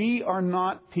 We are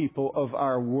not people of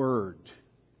our word.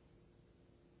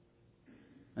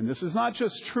 And this is not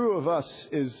just true of us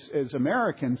as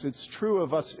Americans, it's true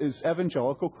of us as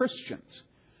evangelical Christians.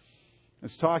 I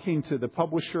was talking to the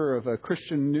publisher of a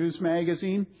Christian news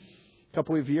magazine a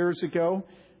couple of years ago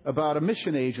about a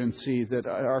mission agency that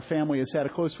our family has had a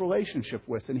close relationship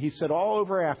with. And he said all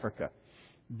over Africa,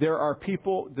 there are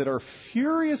people that are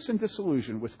furious and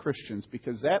disillusioned with Christians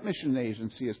because that mission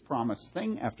agency has promised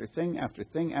thing after thing after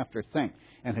thing after thing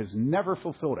and has never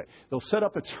fulfilled it. They'll set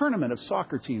up a tournament of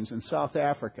soccer teams in South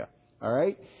Africa, all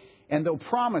right? And they'll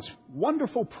promise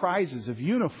wonderful prizes of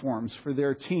uniforms for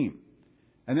their team.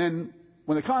 And then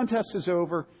when the contest is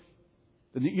over,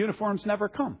 the uniforms never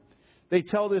come. They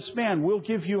tell this man, we'll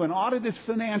give you an audited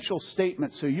financial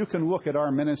statement so you can look at our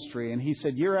ministry. And he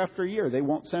said, year after year, they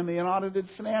won't send me an audited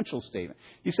financial statement.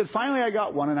 He said, finally I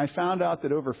got one, and I found out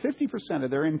that over 50%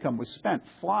 of their income was spent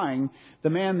flying the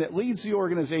man that leads the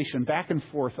organization back and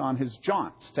forth on his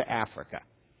jaunts to Africa.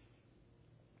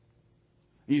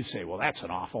 You say, well, that's an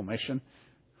awful mission.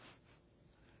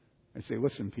 I say,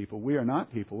 listen, people, we are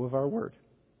not people of our word.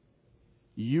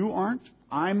 You aren't.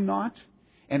 I'm not.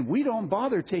 And we don't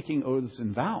bother taking oaths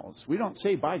and vows. We don't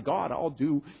say, by God,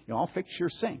 I'll fix your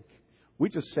sink. We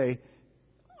just say,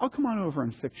 I'll come on over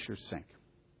and fix your sink.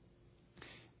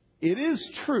 It is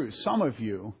true, some of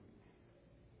you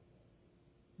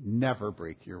never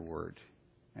break your word.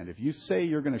 And if you say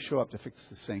you're going to show up to fix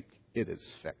the sink, it is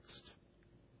fixed.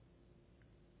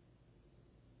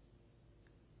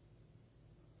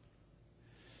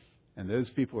 And those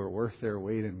people are worth their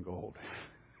weight in gold.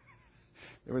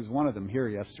 There was one of them here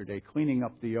yesterday cleaning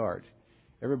up the yard.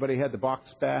 Everybody had the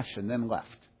box bash and then left.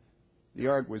 The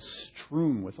yard was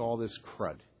strewn with all this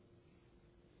crud.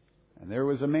 And there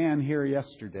was a man here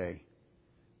yesterday.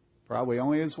 Probably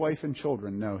only his wife and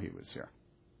children know he was here.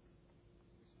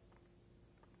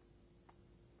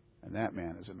 And that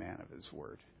man is a man of his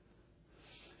word.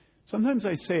 Sometimes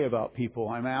I say about people,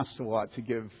 I'm asked a lot to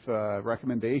give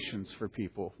recommendations for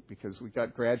people because we've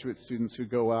got graduate students who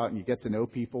go out and you get to know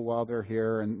people while they're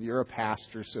here, and you're a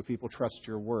pastor, so people trust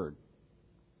your word.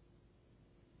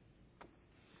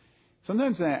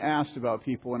 Sometimes I asked about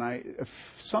people, and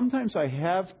sometimes I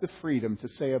have the freedom to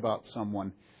say about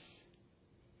someone,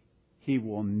 he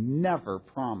will never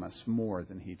promise more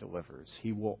than he delivers.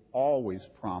 He will always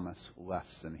promise less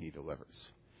than he delivers.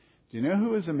 Do you know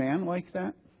who is a man like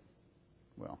that?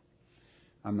 Well,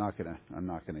 I'm not going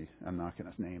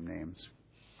to name names.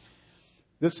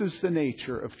 This is the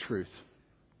nature of truth.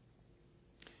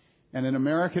 And in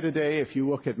America today, if you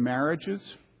look at marriages,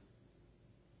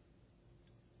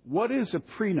 what is a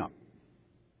prenup?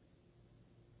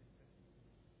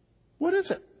 What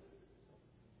is it?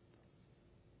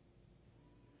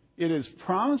 It is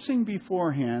promising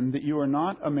beforehand that you are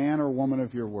not a man or woman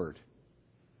of your word.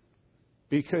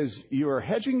 Because you are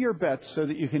hedging your bets so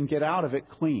that you can get out of it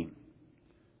clean.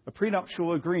 A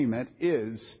prenuptial agreement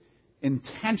is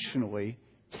intentionally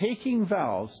taking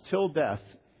vows till death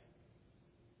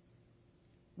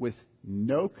with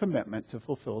no commitment to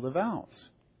fulfill the vows.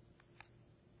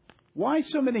 Why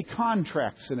so many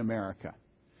contracts in America?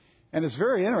 And it's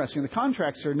very interesting. The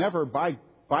contracts are never by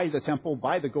the temple,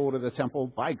 by the gold of the temple,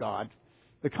 by God.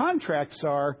 The contracts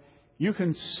are, you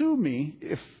can sue me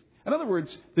if... In other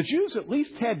words, the Jews at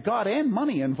least had God and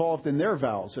money involved in their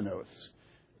vows and oaths.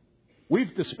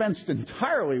 We've dispensed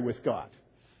entirely with God.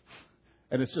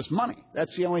 And it's just money.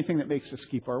 That's the only thing that makes us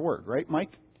keep our word. Right,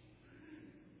 Mike?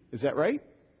 Is that right?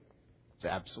 It's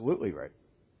absolutely right.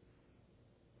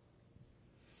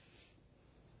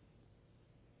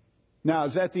 Now,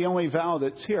 is that the only vow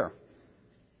that's here?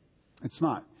 It's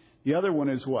not. The other one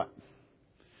is what?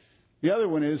 The other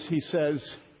one is, he says,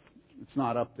 it's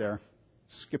not up there.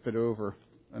 Skip it over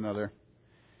another.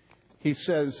 He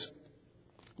says,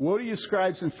 woe to you,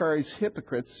 scribes and Pharisees,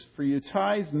 hypocrites, for you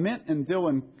tithe mint and dill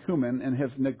and cumin and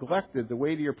have neglected the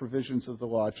weightier provisions of the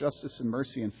law, justice and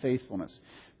mercy and faithfulness.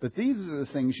 But these are the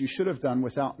things you should have done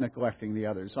without neglecting the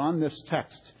others. On this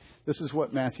text, this is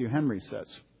what Matthew Henry says.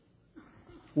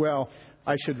 Well,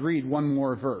 I should read one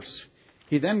more verse.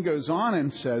 He then goes on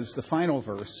and says, the final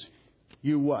verse,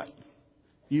 you what?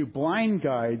 You blind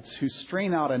guides who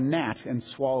strain out a gnat and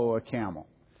swallow a camel.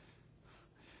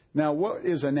 Now, what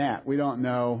is a gnat? We don't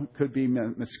know. Could be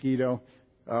mosquito.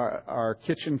 Our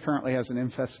kitchen currently has an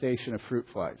infestation of fruit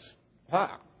flies.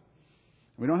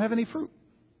 We don't have any fruit.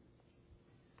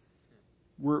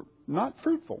 We're not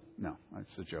fruitful. No,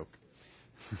 that's a joke.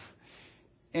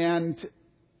 And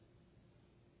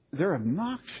they're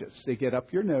obnoxious. They get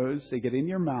up your nose. They get in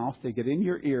your mouth. They get in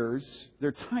your ears.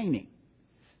 They're tiny.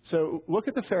 So look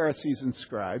at the Pharisees and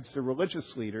scribes, the religious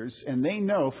leaders, and they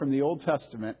know from the Old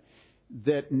Testament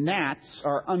that gnats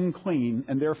are unclean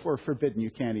and therefore forbidden.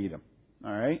 You can't eat them.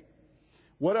 All right?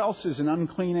 What else is an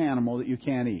unclean animal that you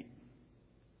can't eat?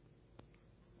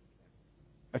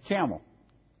 A camel.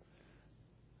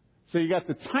 So you got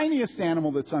the tiniest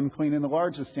animal that's unclean and the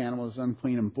largest animal is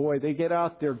unclean. And boy, they get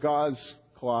out their gauze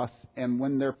cloth, and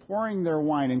when they're pouring their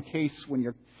wine, in case when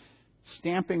you're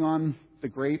stamping on the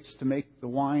grapes to make the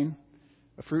wine,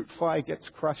 a fruit fly gets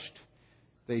crushed,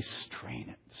 they strain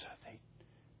it so they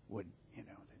would,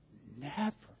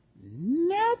 never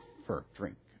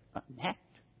drink a gnat.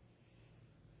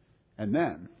 And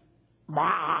then,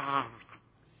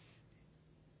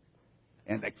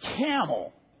 and the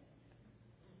camel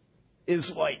is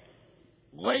like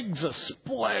legs a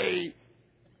splay,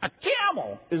 a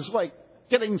camel is like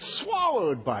getting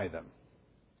swallowed by them.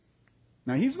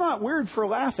 Now, he's not weird for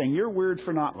laughing. You're weird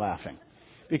for not laughing.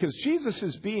 Because Jesus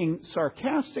is being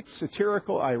sarcastic,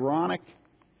 satirical, ironic.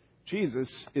 Jesus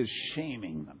is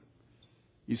shaming them.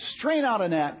 You strain out a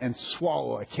gnat and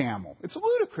swallow a camel. It's a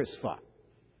ludicrous thought.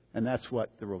 And that's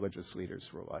what the religious leaders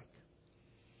were like.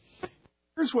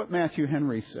 Here's what Matthew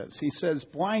Henry says. He says,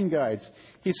 blind guides.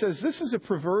 He says, this is a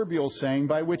proverbial saying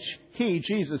by which he,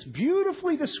 Jesus,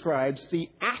 beautifully describes the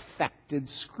affected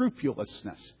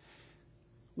scrupulousness.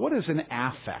 What is an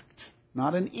affect?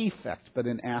 Not an effect, but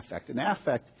an affect. An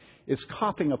affect is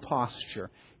copying a posture.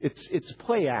 It's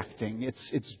play acting.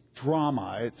 It's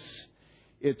drama.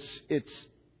 It's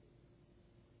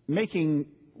making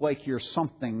like you're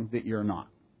something that you're not.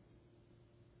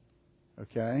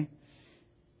 Okay?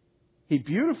 He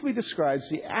beautifully describes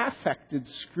the affected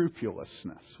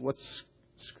scrupulousness. What's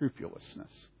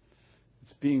scrupulousness?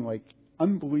 It's being like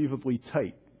unbelievably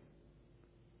tight.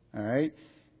 All right?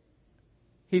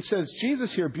 He says,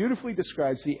 Jesus here beautifully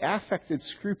describes the affected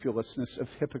scrupulousness of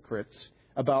hypocrites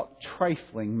about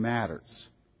trifling matters.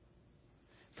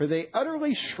 For they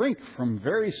utterly shrink from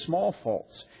very small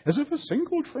faults, as if a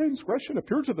single transgression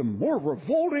appeared to them more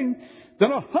revolting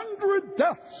than 100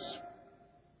 deaths.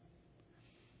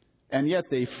 And yet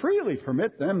they freely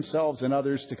permit themselves and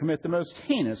others to commit the most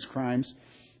heinous crimes.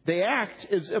 They act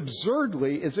as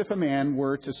absurdly as if a man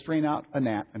were to strain out a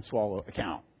gnat and swallow a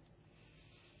cow.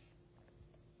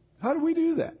 How do we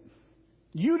do that?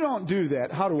 You don't do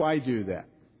that. How do I do that?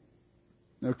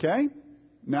 Okay?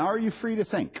 Now are you free to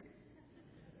think?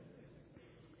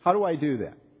 How do I do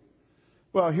that?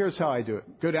 Well, here's how I do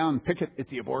it. Go down and picket at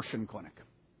the abortion clinic.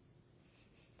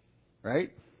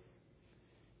 Right?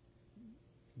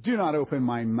 Do not open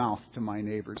my mouth to my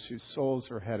neighbors whose souls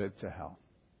are headed to hell.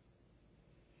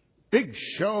 Big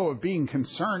show of being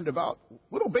concerned about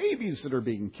little babies that are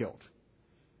being killed.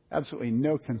 Absolutely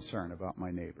no concern about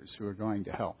my neighbors who are going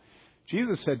to hell.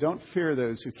 Jesus said, don't fear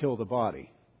those who kill the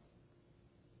body,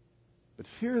 but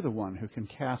fear the one who can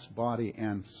cast body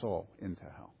and soul into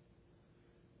hell.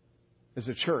 As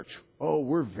a church,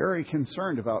 we're very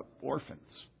concerned about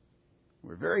orphans.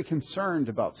 We're very concerned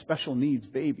about special needs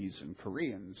babies and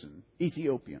Koreans and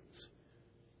Ethiopians.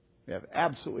 We have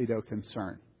absolutely no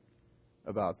concern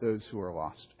about those who are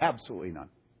lost. Absolutely none.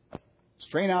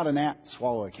 Strain out a gnat,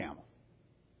 swallow a camel.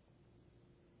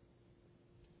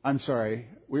 I'm sorry,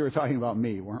 we were talking about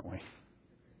me, weren't we?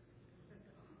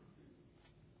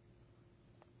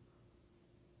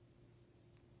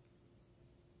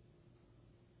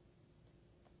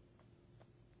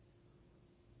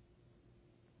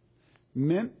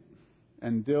 Mint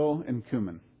and dill and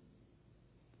cumin.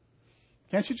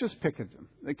 Can't you just pick at them?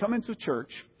 They come into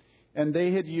church and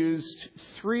they had used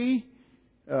 3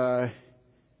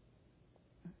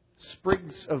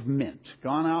 sprigs of mint,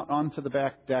 gone out onto the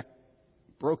back deck,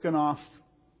 broken off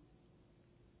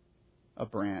a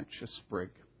branch, a sprig,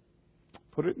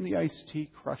 put it in the iced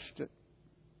tea, crushed it,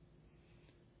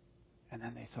 and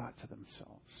then they thought to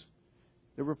themselves,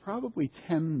 there were probably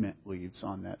 10 mint leaves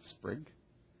on that sprig.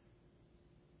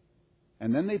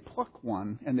 And then they pluck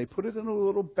one and they put it in a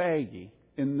little baggie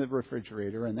in the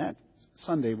refrigerator. And that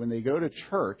Sunday, when they go to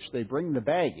church, they bring the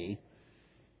baggie.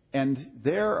 And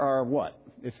there are what?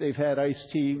 If they've had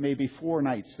iced tea, maybe 4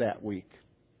 nights that week.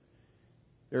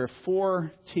 There are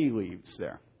 4 tea leaves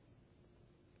there.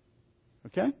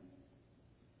 Okay?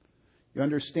 You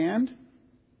understand?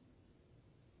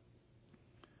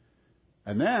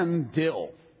 And then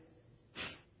dill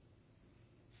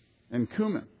and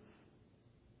cumin.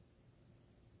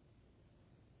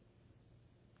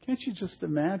 Can't you just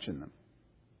imagine them?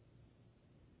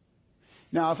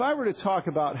 Now, if I were to talk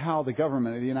about how the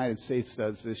government of the United States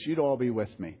does this, you'd all be with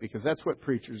me, because that's what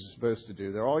preachers are supposed to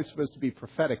do. They're always supposed to be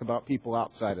prophetic about people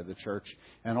outside of the church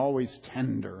and always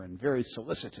tender and very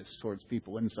solicitous towards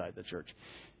people inside the church.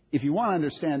 If you want to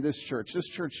understand this church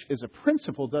as a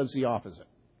principle does the opposite.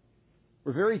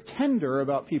 We're very tender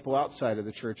about people outside of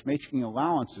the church, making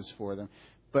allowances for them,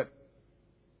 but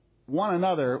one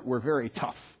another, we're very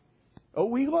tough. Oh,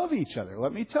 we love each other.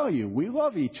 Let me tell you, we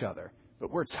love each other,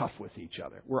 but we're tough with each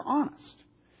other. We're honest.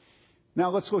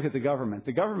 Now, let's look at the government.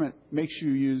 The government makes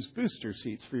you use booster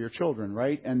seats for your children,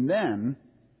 right? And then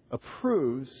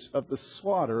approves of the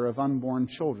slaughter of unborn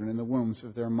children in the wombs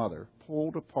of their mother,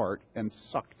 pulled apart and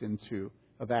sucked into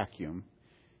a vacuum,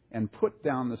 and put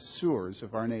down the sewers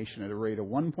of our nation at a rate of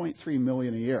 1.3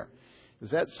 million a year.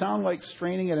 Does that sound like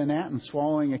straining at a gnat and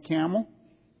swallowing a camel?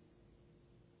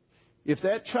 If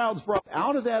that child's brought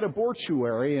out of that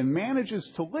abortuary and manages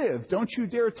to live, don't you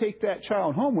dare take that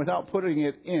child home without putting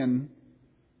it in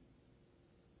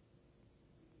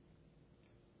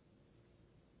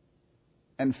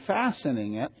and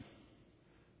fastening it.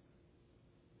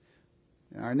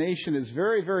 Our nation is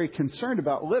very, very concerned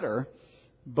about litter,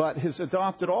 but has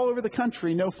adopted all over the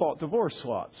country no-fault divorce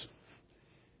laws.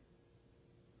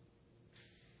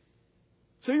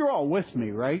 So you're all with me,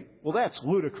 right? Well, that's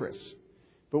ludicrous.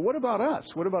 But what about us?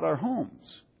 What about our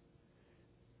homes?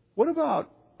 What about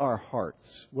our hearts?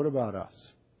 What about us?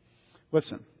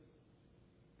 Listen.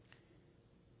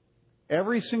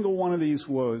 Every single one of these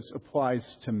woes applies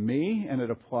to me, and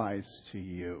it applies to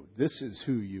you. This is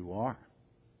who you are.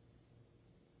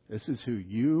 This is who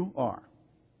you are.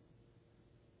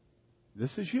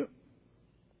 This is you.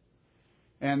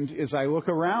 And as I look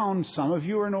around, some of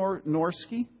you are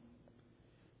Norski.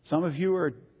 Some of you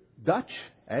are Dutch,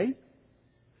 eh?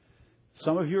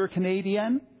 Some of you are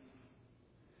Canadian.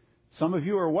 Some of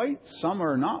you are white. Some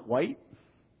are not white.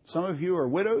 Some of you are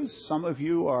widows. Some of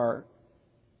you are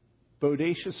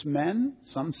bodacious men.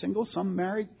 Some single, some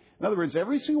married. In other words,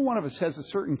 every single one of us has a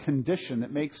certain condition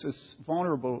that makes us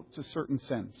vulnerable to certain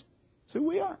sins. It's who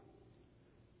we are.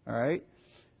 All right?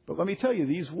 But let me tell you,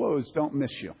 these woes don't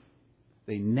miss you.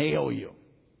 They nail you.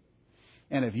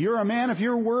 And if you're a man of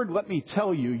your word, let me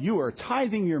tell you, you are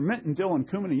tithing your mint and dill and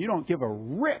cumin, and you don't give a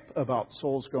rip about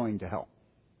souls going to hell.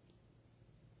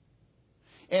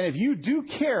 And if you do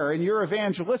care and you're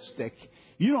evangelistic,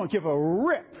 you don't give a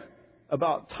rip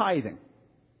about tithing.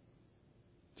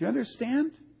 Do you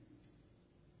understand?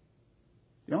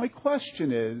 The only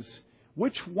question is,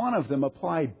 which one of them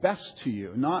apply best to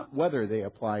you, not whether they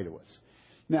apply to us.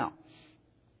 Now,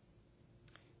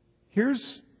 here's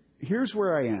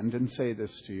where I end and say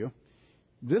this to you.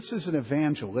 This is an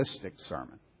evangelistic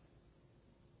sermon.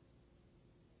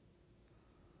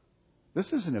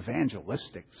 This is an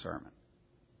evangelistic sermon.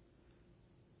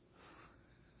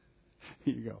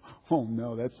 You go, oh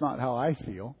no, that's not how I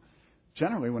feel.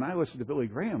 Generally, when I listen to Billy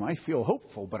Graham, I feel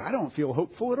hopeful, but I don't feel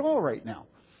hopeful at all right now.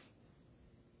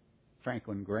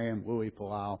 Franklin Graham, Louis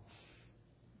Palau,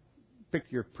 pick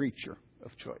your preacher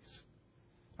of choice.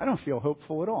 I don't feel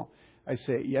hopeful at all. I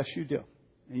say, yes, you do.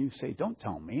 And you say, don't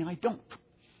tell me, I don't.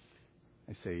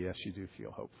 I say, yes, you do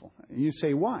feel hopeful. And you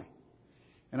say, why?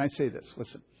 And I say this,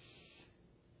 listen.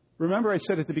 Remember I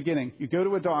said at the beginning, you go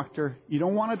to a doctor, you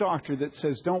don't want a doctor that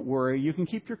says, don't worry, you can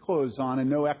keep your clothes on and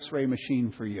no x-ray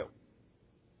machine for you.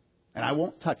 And I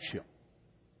won't touch you.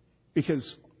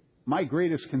 Because my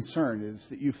greatest concern is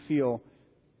that you feel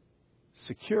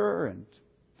secure and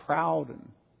proud and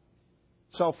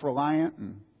self-reliant.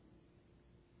 And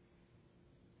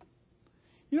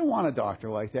you don't want a doctor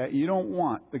like that. You don't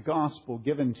want the gospel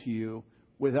given to you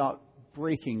without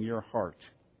breaking your heart.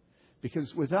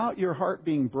 Because without your heart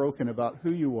being broken about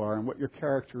who you are and what your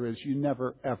character is, you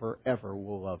never, ever, ever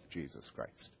will love Jesus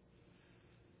Christ.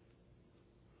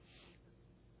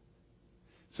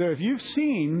 So if you've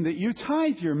seen that you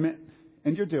tithe your mint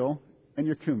and your dill and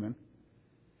your cumin,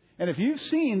 and if you've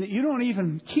seen that you don't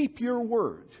even keep your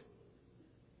word,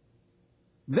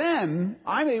 then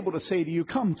I'm able to say to you,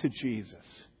 come to Jesus.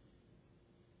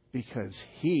 Because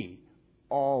He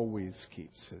always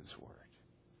keeps His word.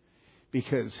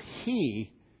 Because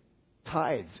He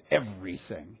tithes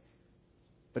everything.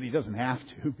 But He doesn't have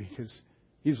to, because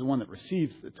He's the one that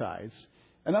receives the tithes.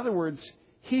 In other words,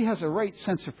 He has a right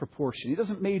sense of proportion. He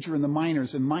doesn't major in the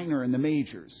minors and minor in the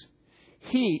majors.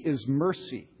 He is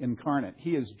mercy incarnate.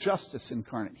 He is justice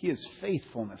incarnate. He is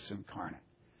faithfulness incarnate.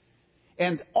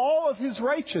 And all of His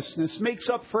righteousness makes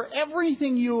up for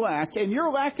everything you lack, and your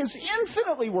lack is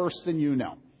infinitely worse than you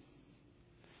know.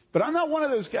 But I'm not one of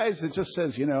those guys that just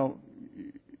says, you know,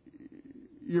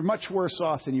 you're much worse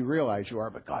off than you realize you are,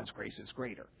 but God's grace is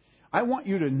greater. I want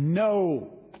you to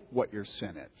know what your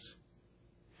sin is.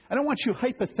 I don't want you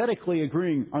hypothetically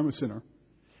agreeing, I'm a sinner.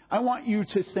 I want you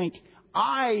to think,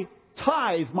 I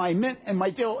tithe my mint and my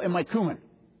dill and my cumin.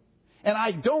 And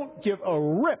I don't give a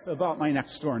rip about my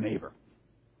next door neighbor.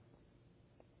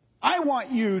 I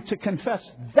want you to confess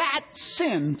that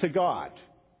sin to God.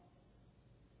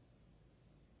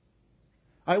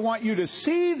 I want you to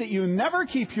see that you never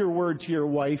keep your word to your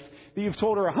wife, that you've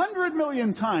told her 100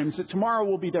 million times that tomorrow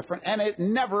will be different, and it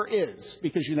never is,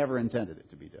 because you never intended it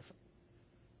to be different.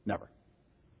 Never.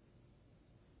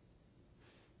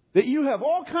 That you have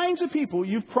all kinds of people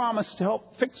you've promised to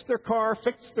help fix their car,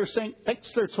 fix their sink,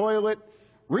 fix their toilet,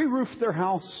 re-roof their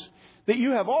house. That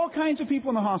you have all kinds of people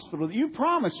in the hospital that you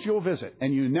promised you'll visit,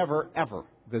 and you never, ever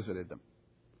visited them.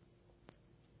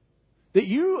 That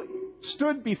you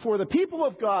stood before the people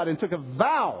of God and took a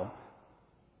vow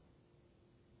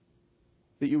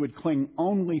that you would cling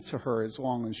only to her as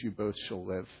long as you both shall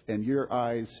live. And your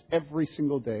eyes every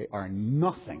single day are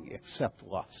nothing except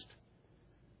lust.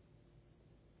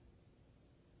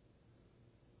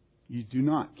 you do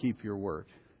not keep your word.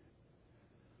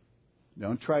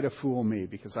 Don't try to fool me,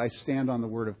 because I stand on the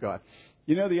Word of God.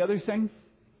 You know the other thing?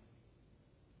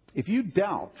 If you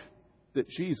doubt that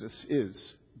Jesus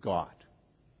is God,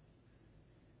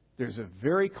 there's a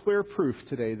very clear proof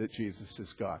today that Jesus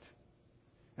is God.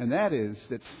 And that is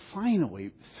that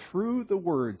finally, through the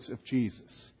words of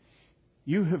Jesus,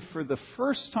 you have for the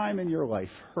first time in your life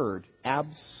heard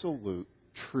absolute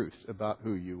truth about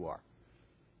who you are.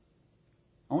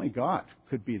 Only God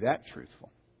could be that truthful.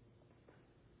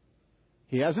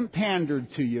 He hasn't pandered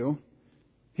to you.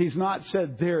 He's not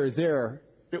said, there.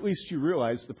 At least you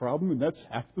realize the problem, and that's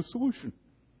half the solution.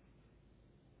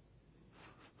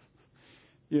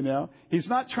 You know, He's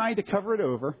not trying to cover it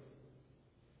over.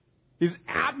 He's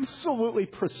absolutely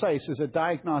precise as a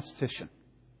diagnostician.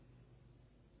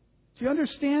 Do you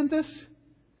understand this?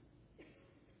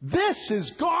 This is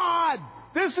God.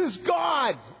 This is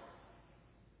God.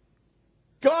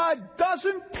 God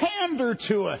doesn't pander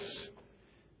to us.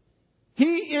 He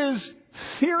is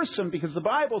fearsome, because the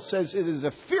Bible says it is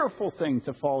a fearful thing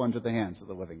to fall into the hands of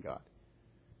the living God.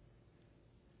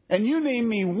 And you name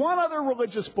me one other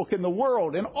religious book in the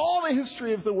world, in all the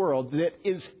history of the world, that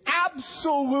is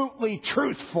absolutely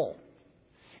truthful.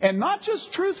 And not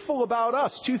just truthful about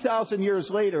us 2,000 years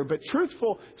later, but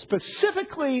truthful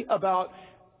specifically about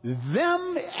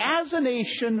them as a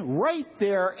nation right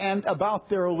there and about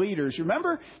their leaders.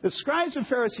 Remember, the scribes and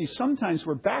Pharisees sometimes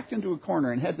were backed into a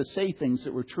corner and had to say things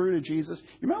that were true to Jesus.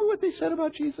 You remember what they said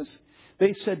about Jesus?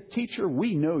 They said, "Teacher,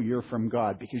 we know you're from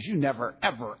God because you never,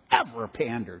 ever, ever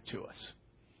pander to us."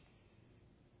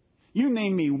 You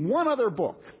name me one other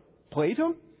book.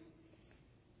 Plato?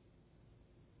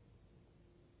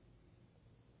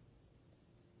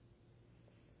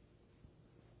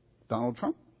 Donald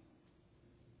Trump?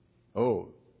 Oh,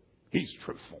 he's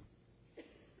truthful.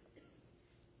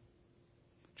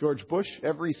 George Bush,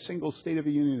 every single State of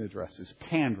the Union address is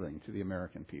pandering to the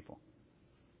American people.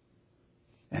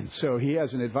 And so he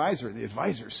has an advisor. The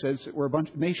advisor says that we're a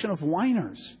nation of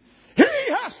whiners. He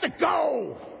has to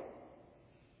go!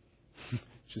 Did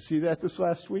you see that this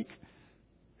last week?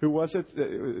 Who was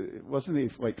it? Wasn't he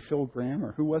like Phil Gramm,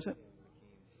 or who was it?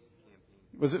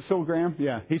 Was it Phil Gramm?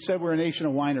 Yeah. He said we're a nation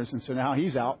of whiners, and so now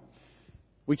he's out.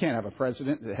 We can't have a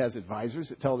president that has advisors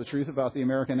that tell the truth about the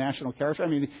American national character. I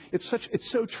mean, it's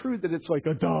so true that it's like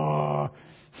a duh.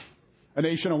 A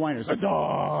nation of whiners, a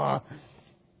duh.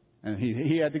 And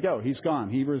he had to go. He's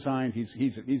gone. He resigned.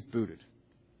 He's booted.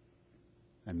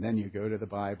 And then you go to the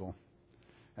Bible,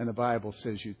 and the Bible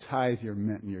says you tithe your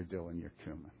mint and your dill and your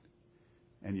cumin,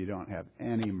 and you don't have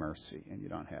any mercy, and you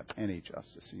don't have any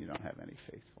justice, and you don't have any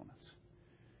faithfulness.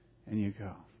 And you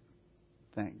go,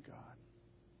 thank God.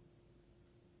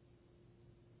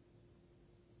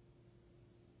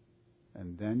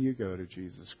 And then you go to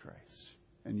Jesus Christ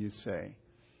and you say,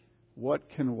 what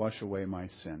can wash away my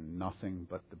sin? Nothing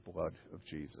but the blood of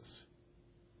Jesus.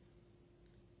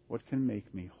 What can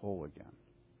make me whole again?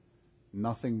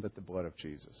 Nothing but the blood of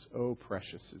Jesus. Oh,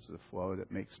 precious is the flow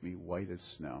that makes me white as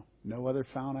snow. No other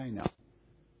fount I know.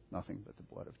 Nothing but the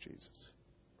blood of Jesus.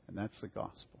 And that's the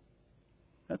gospel.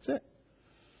 That's it.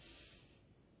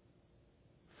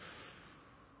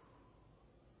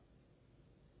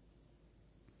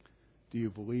 Do you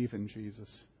believe in Jesus?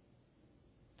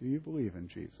 Do you believe in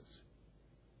Jesus?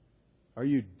 Are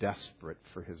you desperate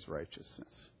for His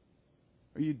righteousness?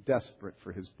 Are you desperate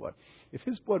for His blood? If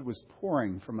His blood was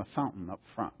pouring from a fountain up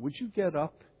front, would you get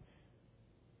up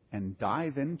and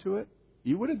dive into it?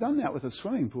 You would have done that with a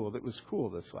swimming pool that was cool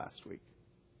this last week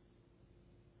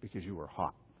because you were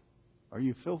hot. Are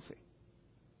you filthy?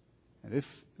 And if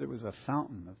there was a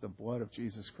fountain of the blood of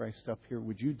Jesus Christ up here,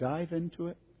 would you dive into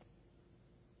it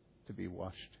to be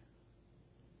washed?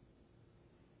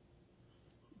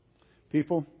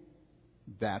 People,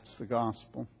 that's the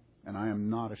gospel, and I am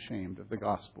not ashamed of the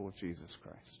gospel of Jesus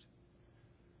Christ.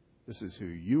 This is who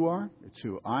you are, it's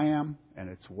who I am, and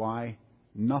it's why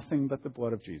nothing but the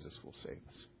blood of Jesus will save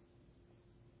us.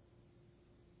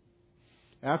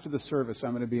 After the service,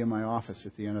 I'm going to be in my office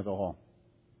at the end of the hall.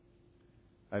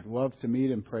 I'd love to meet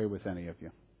and pray with any of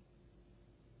you.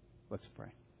 Let's pray.